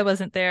 sorry I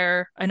wasn't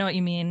there. I know what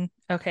you mean.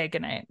 Okay,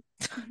 good night.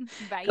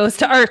 Goes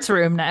to Art's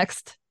room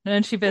next. And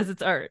then she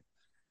visits Art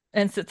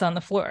and sits on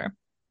the floor.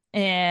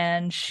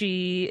 And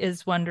she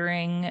is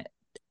wondering,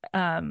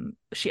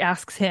 she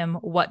asks him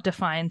what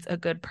defines a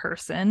good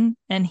person,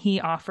 and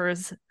he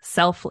offers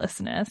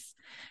selflessness.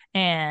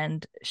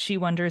 And she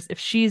wonders if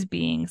she's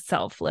being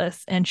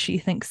selfless, and she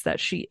thinks that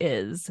she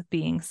is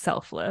being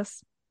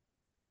selfless.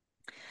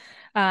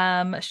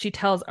 She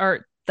tells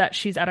Art that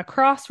she's at a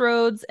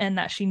crossroads and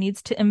that she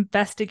needs to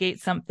investigate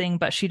something,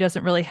 but she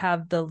doesn't really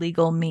have the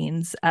legal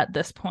means at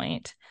this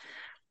point.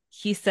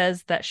 He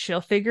says that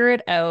she'll figure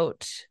it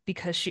out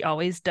because she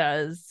always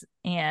does.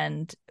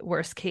 And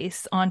worst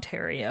case,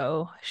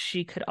 Ontario,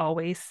 she could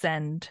always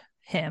send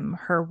him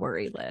her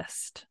worry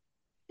list.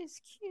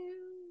 It's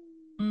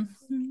cute.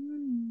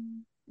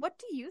 What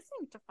do you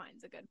think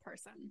defines a good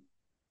person?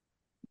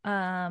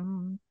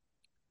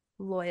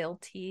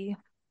 Loyalty.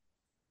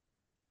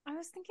 I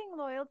was thinking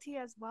loyalty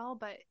as well,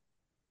 but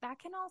that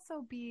can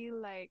also be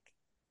like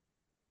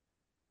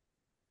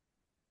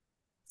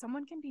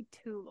someone can be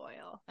too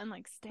loyal and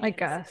like stay in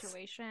a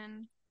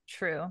situation.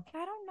 True.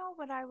 I don't know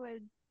what I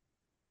would.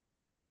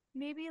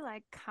 Maybe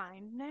like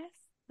kindness,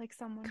 like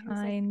someone who's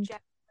like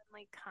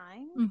genuinely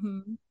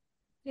kind.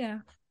 Yeah.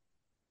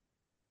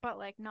 But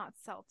like not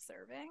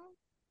self-serving.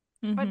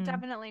 But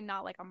definitely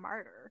not like a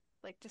martyr.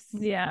 Like just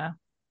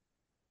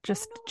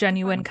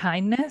genuine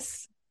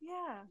kindness.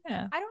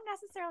 Yeah. I don't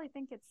necessarily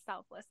think it's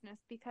selflessness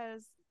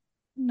because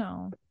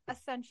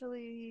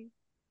essentially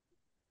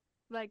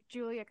like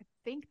Julia could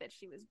think that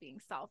she was being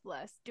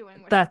selfless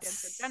doing what she did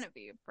for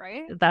Genevieve,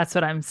 right? That's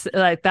what I'm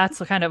like, that's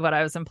kind of what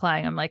I was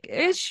implying. I'm like,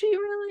 is she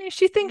really?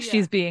 She thinks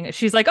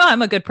she's like, oh,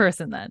 I'm a good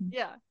person then.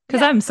 Yeah.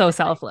 Because I'm so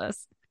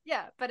selfless.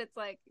 Yeah, but it's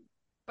like,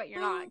 but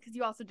you're not, because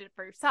you also did it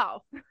for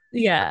yourself.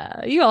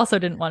 Yeah, you also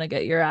didn't want to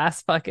get your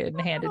ass fucking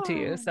handed to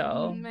you,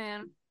 so.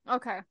 Man.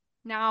 Okay.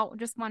 Now,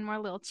 just one more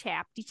little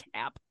chap.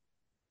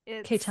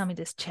 Okay, tell me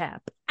this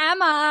chap.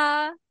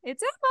 Emma.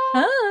 It's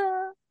Emma.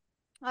 Ah.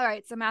 All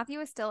right, so Matthew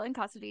is still in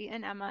custody,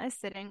 and Emma is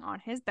sitting on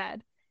his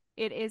bed.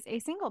 It is a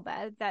single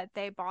bed that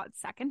they bought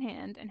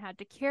secondhand and had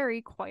to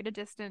carry quite a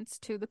distance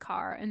to the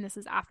car, and this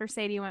is after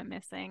Sadie went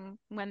missing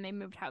when they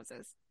moved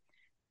houses.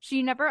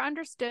 She never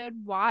understood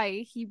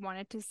why he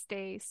wanted to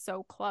stay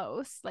so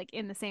close, like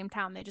in the same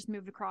town. They just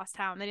moved across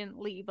town. They didn't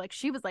leave. Like,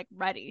 she was like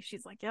ready.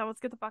 She's like, yeah, let's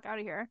get the fuck out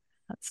of here.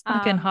 Let's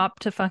fucking hop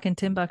to fucking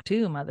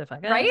Timbuktu,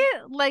 motherfucker. Right?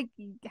 Like,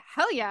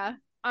 hell yeah.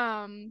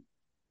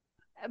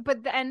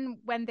 But then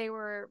when they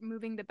were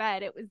moving the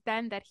bed, it was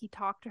then that he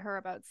talked to her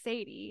about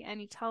Sadie, and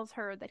he tells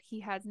her that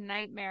he has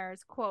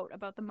nightmares, quote,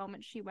 about the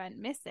moment she went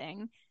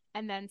missing,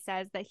 and then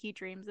says that he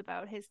dreams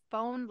about his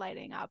phone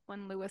lighting up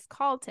when Lewis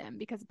called him,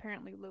 because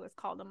apparently Lewis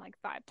called him like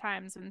 5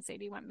 times when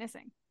Sadie went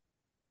missing.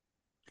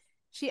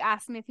 She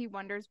asks him if he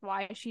wonders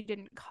why she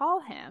didn't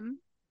call him,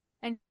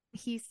 and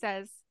he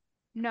says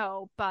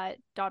no, but ...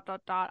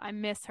 I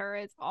miss her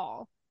is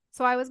all.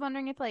 So I was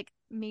wondering if like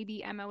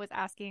maybe Emma was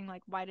asking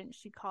like, why didn't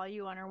she call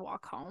you on her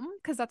walk home,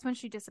 because that's when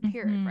she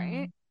disappeared,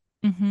 right?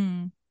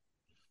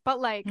 But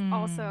like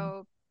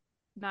also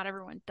not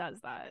everyone does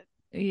that.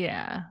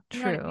 Yeah, you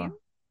true. know what I mean?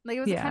 Like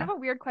it was kind of a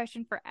weird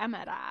question for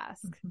Emma to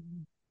ask.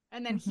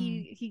 And then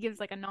he gives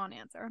like a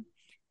non-answer.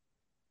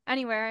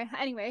 Anyway,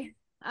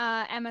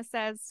 Emma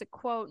says, to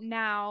quote,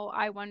 "Now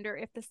I wonder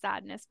if the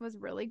sadness was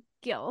really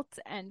guilt,"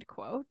 end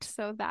quote.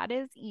 So that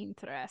is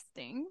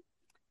interesting.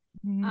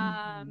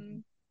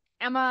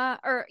 Emma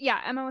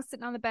was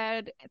sitting on the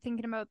bed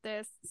thinking about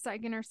this,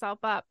 psyching herself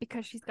up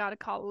because she's got to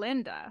call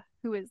Linda,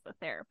 who is the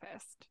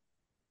therapist.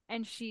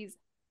 And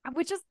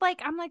which is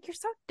like, I'm like, you're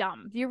so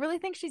dumb. Do you really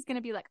think she's going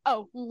to be like,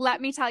 oh, let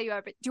me tell you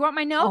everything. Do you want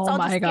my notes? I'll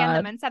just scan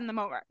them and send them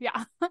over.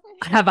 Yeah.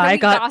 Have I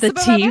got the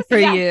tea for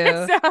you?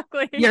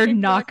 Exactly. You're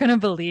not going to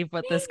believe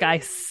what this guy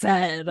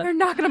said. You're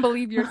not going to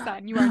believe your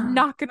son. You are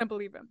not going to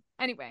believe him.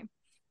 Anyway,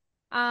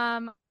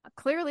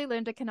 clearly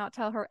Linda cannot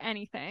tell her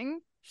anything.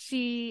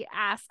 She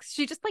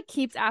just like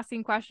keeps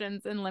asking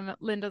questions, and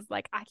Linda's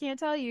like, I can't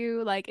tell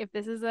you, like if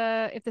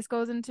this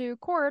goes into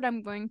court,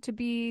 I'm going to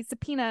be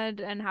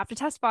subpoenaed and have to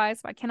testify,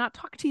 so I cannot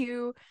talk to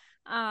you.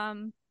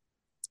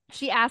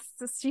 She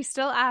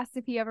still asks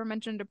if he ever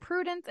mentioned to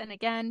Prudence, and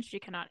again she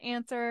cannot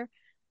answer.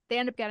 They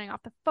end up getting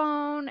off the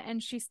phone,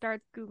 and she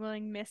starts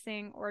Googling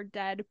missing or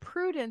dead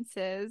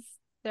Prudences.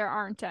 There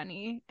aren't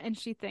any, and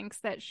she thinks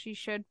that she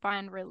should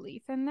find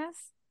relief in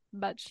this,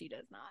 but she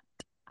does not.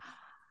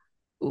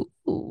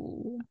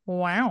 Ooh,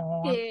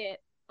 wow. Yeah.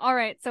 All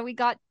right, so we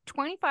got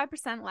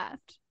 25%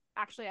 left.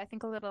 Actually, I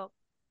think a little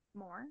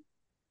more.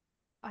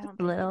 I don't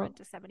think we went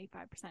to 75%.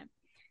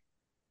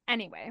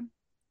 Anyway,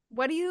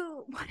 what do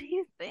you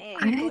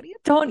think? I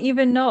don't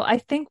even know. I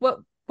think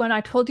when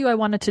I told you I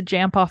wanted to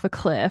jump off a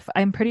cliff,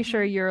 I'm pretty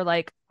sure you're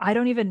like, I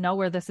don't even know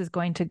where this is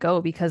going to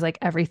go because like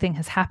everything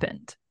has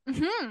happened.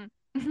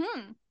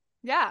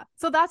 Yeah.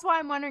 So that's why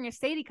I'm wondering if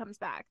Sadie comes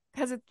back,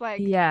 because it's like,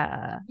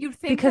 you'd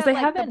think because that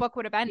like the book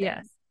would have ended.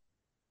 Yes.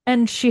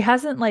 And she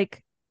hasn't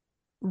like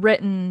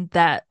written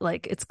that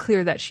like it's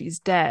clear that she's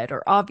dead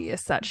or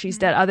obvious that she's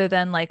dead, other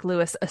than like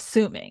Lewis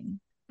assuming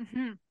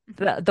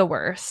the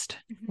worst,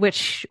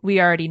 which we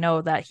already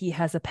know that he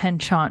has a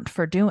penchant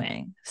for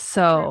doing.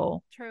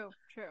 So true.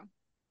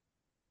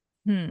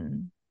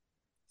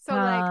 So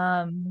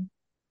like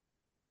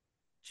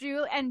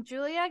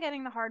Julia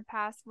getting the hard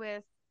pass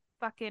with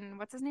fucking,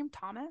 what's his name,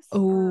 Thomas?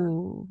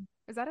 Oh,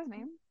 is that his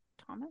name,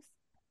 Thomas?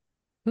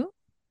 Who?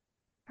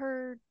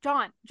 Her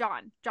Jonathan.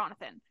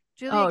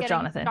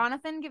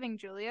 Jonathan giving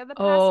Julia the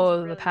pass.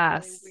 Really, the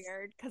pass. Really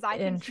weird, because I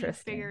think he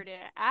figured it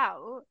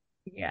out.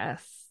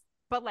 Yes,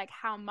 but like,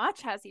 how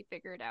much has he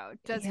figured out?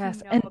 Does he know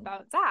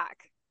about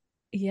Zach?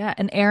 Yeah,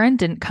 and Erin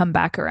didn't come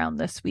back around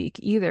this week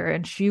either,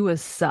 and she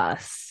was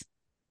sus.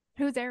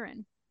 Who's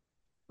Erin?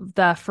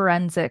 The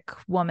forensic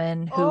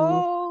woman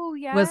who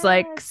was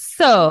like,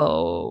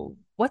 so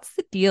what's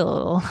the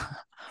deal?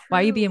 Why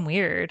are you being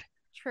weird?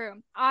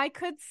 True. I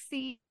could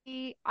see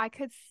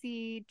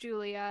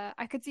Julia.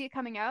 I could see it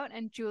coming out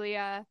and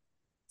Julia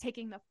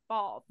taking the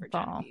fall for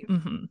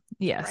Genevieve.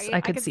 Yes, right?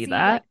 I could see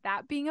that. Like,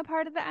 that being a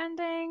part of the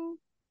ending.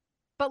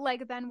 But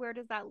like, then where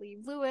does that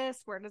leave Lewis?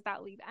 Where does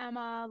that leave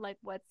Emma? Like,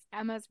 what's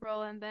Emma's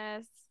role in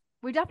this?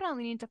 We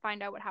definitely need to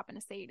find out what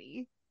happened to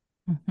Sadie.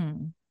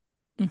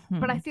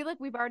 But I feel like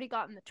we've already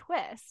gotten the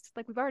twist.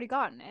 Like, we've already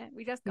gotten it.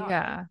 We just got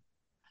it.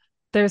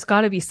 There's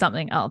got to be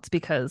something else,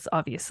 because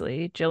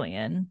obviously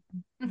Jillian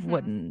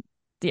wouldn't.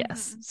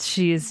 Yes,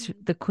 she's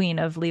the queen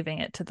of leaving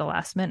it to the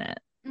last minute.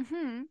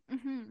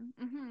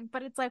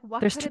 But it's like, what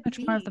there's could too it much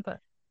be? more of the book.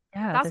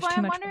 Yeah, that's why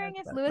I'm wondering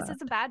if Lewis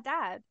is a bad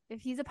dad,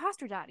 if he's a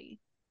pastor daddy.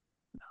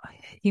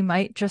 He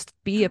might just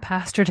be a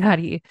pastor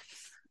daddy.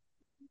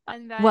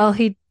 And then, well,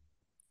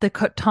 the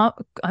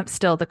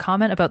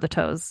comment about the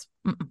toes.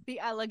 The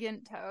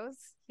elegant toes.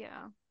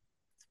 Yeah,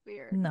 it's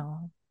weird.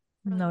 No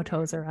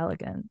toes are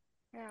elegant.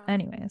 Yeah.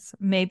 Anyways,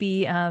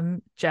 maybe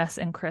Jess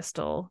and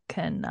Crystal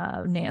can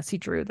Nancy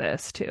Drew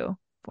this too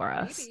for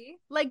us.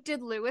 Like,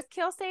 did Lewis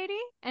kill Sadie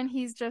and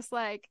he's just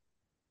like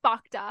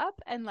fucked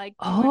up and like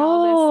doing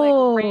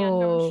all this like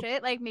random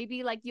shit? Like,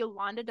 maybe like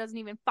Yolanda doesn't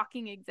even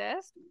fucking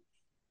exist.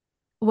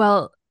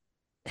 Well,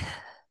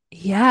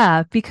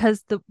 yeah,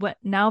 because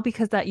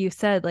because that you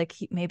said like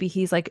maybe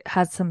he's like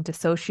has some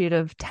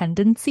dissociative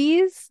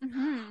tendencies.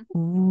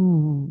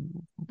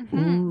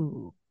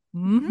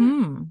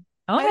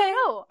 Okay.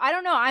 I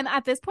don't know. I'm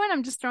at this point,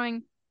 I'm just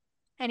throwing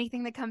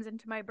anything that comes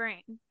into my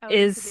brain.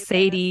 Is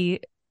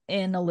Sadie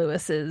in a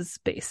Lewis's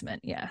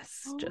basement?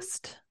 Yes.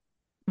 Just.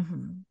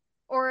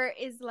 Or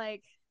is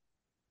like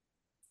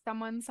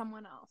someone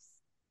else?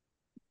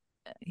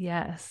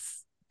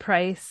 Yes.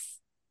 Price.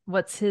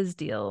 What's his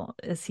deal?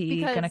 Is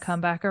he going to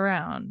come back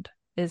around?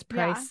 Is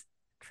Price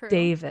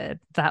David?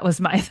 That was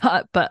my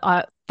thought, but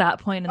that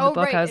point in the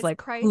book, I was like,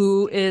 Christ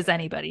who David. is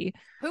anybody?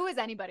 Who is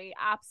anybody?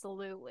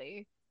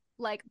 Absolutely.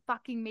 Like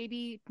fucking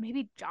maybe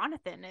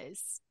Jonathan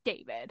is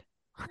David.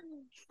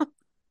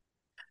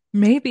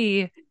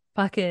 Maybe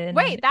fucking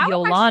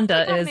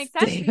Yolanda is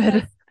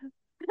David.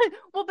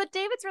 Well, but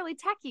David's really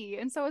techie,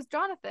 and so is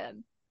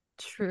Jonathan.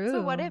 True.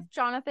 So what if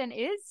Jonathan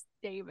is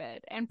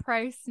David and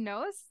Price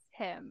knows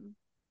him?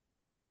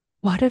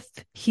 What if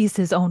he's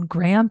his own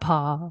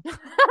grandpa?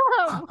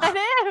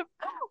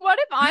 What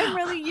if I'm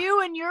really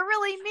you and you're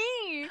really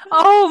me?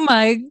 Oh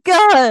my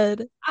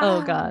God.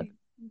 Oh God.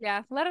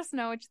 Yeah, let us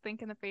know what you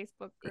think in the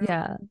Facebook group.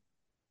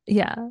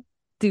 Yeah.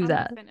 Do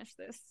that. I'm gonna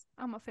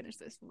finish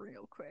this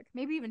real quick.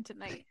 Maybe even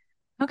tonight.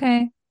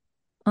 Okay.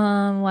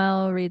 Well,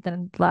 I'll read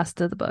the last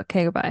of the book.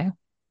 Okay, goodbye.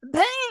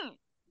 Bang!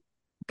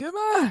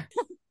 Goodbye.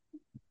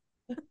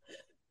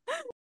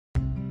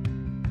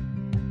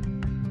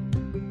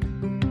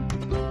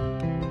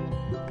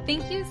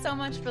 Thank you so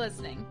much for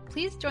listening.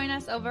 Please join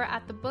us over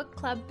at the Book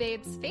Club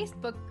Babes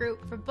Facebook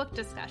group for book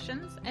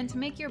discussions and to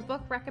make your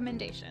book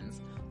recommendations,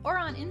 or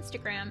on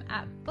Instagram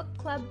at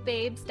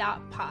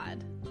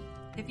bookclubbabes.pod.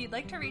 If you'd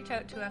like to reach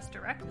out to us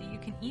directly, you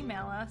can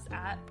email us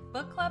at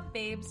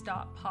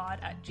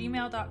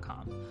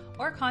bookclubbabes.pod@gmail.com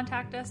or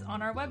contact us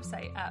on our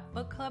website at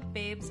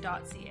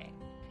bookclubbabes.ca.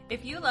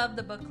 If you love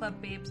the Book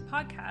Club Babes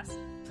podcast,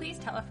 please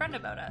tell a friend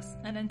about us.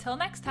 And until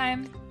next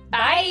time,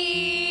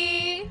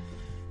 bye!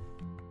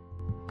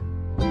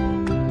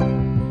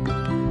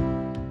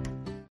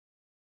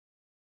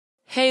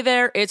 Hey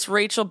there, it's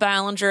Rachel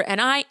Ballinger,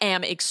 and I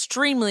am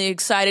extremely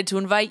excited to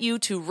invite you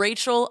to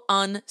Rachel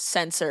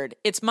Uncensored.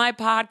 It's my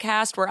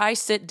podcast where I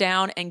sit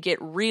down and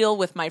get real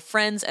with my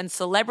friends and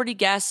celebrity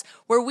guests,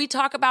 where we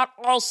talk about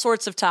all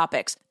sorts of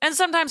topics. And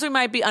sometimes we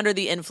might be under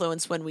the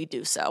influence when we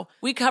do so.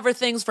 We cover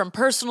things from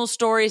personal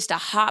stories to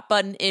hot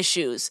button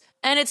issues.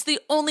 And it's the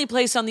only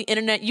place on the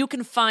internet you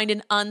can find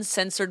an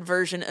uncensored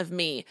version of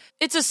me.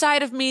 It's a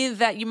side of me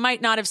that you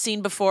might not have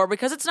seen before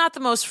because it's not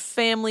the most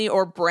family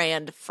or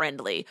brand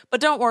friendly.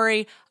 But don't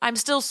worry, I'm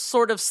still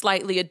sort of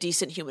slightly a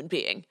decent human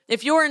being.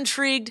 If you're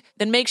intrigued,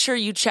 then make sure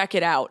you check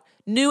it out.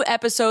 New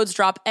episodes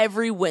drop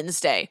every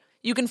Wednesday.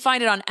 You can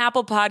find it on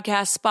Apple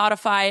Podcasts,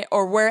 Spotify,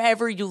 or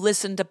wherever you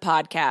listen to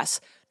podcasts.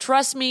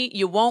 Trust me,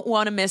 you won't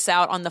want to miss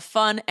out on the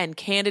fun and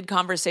candid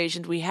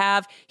conversations we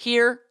have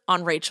here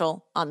on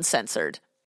Rachel Uncensored.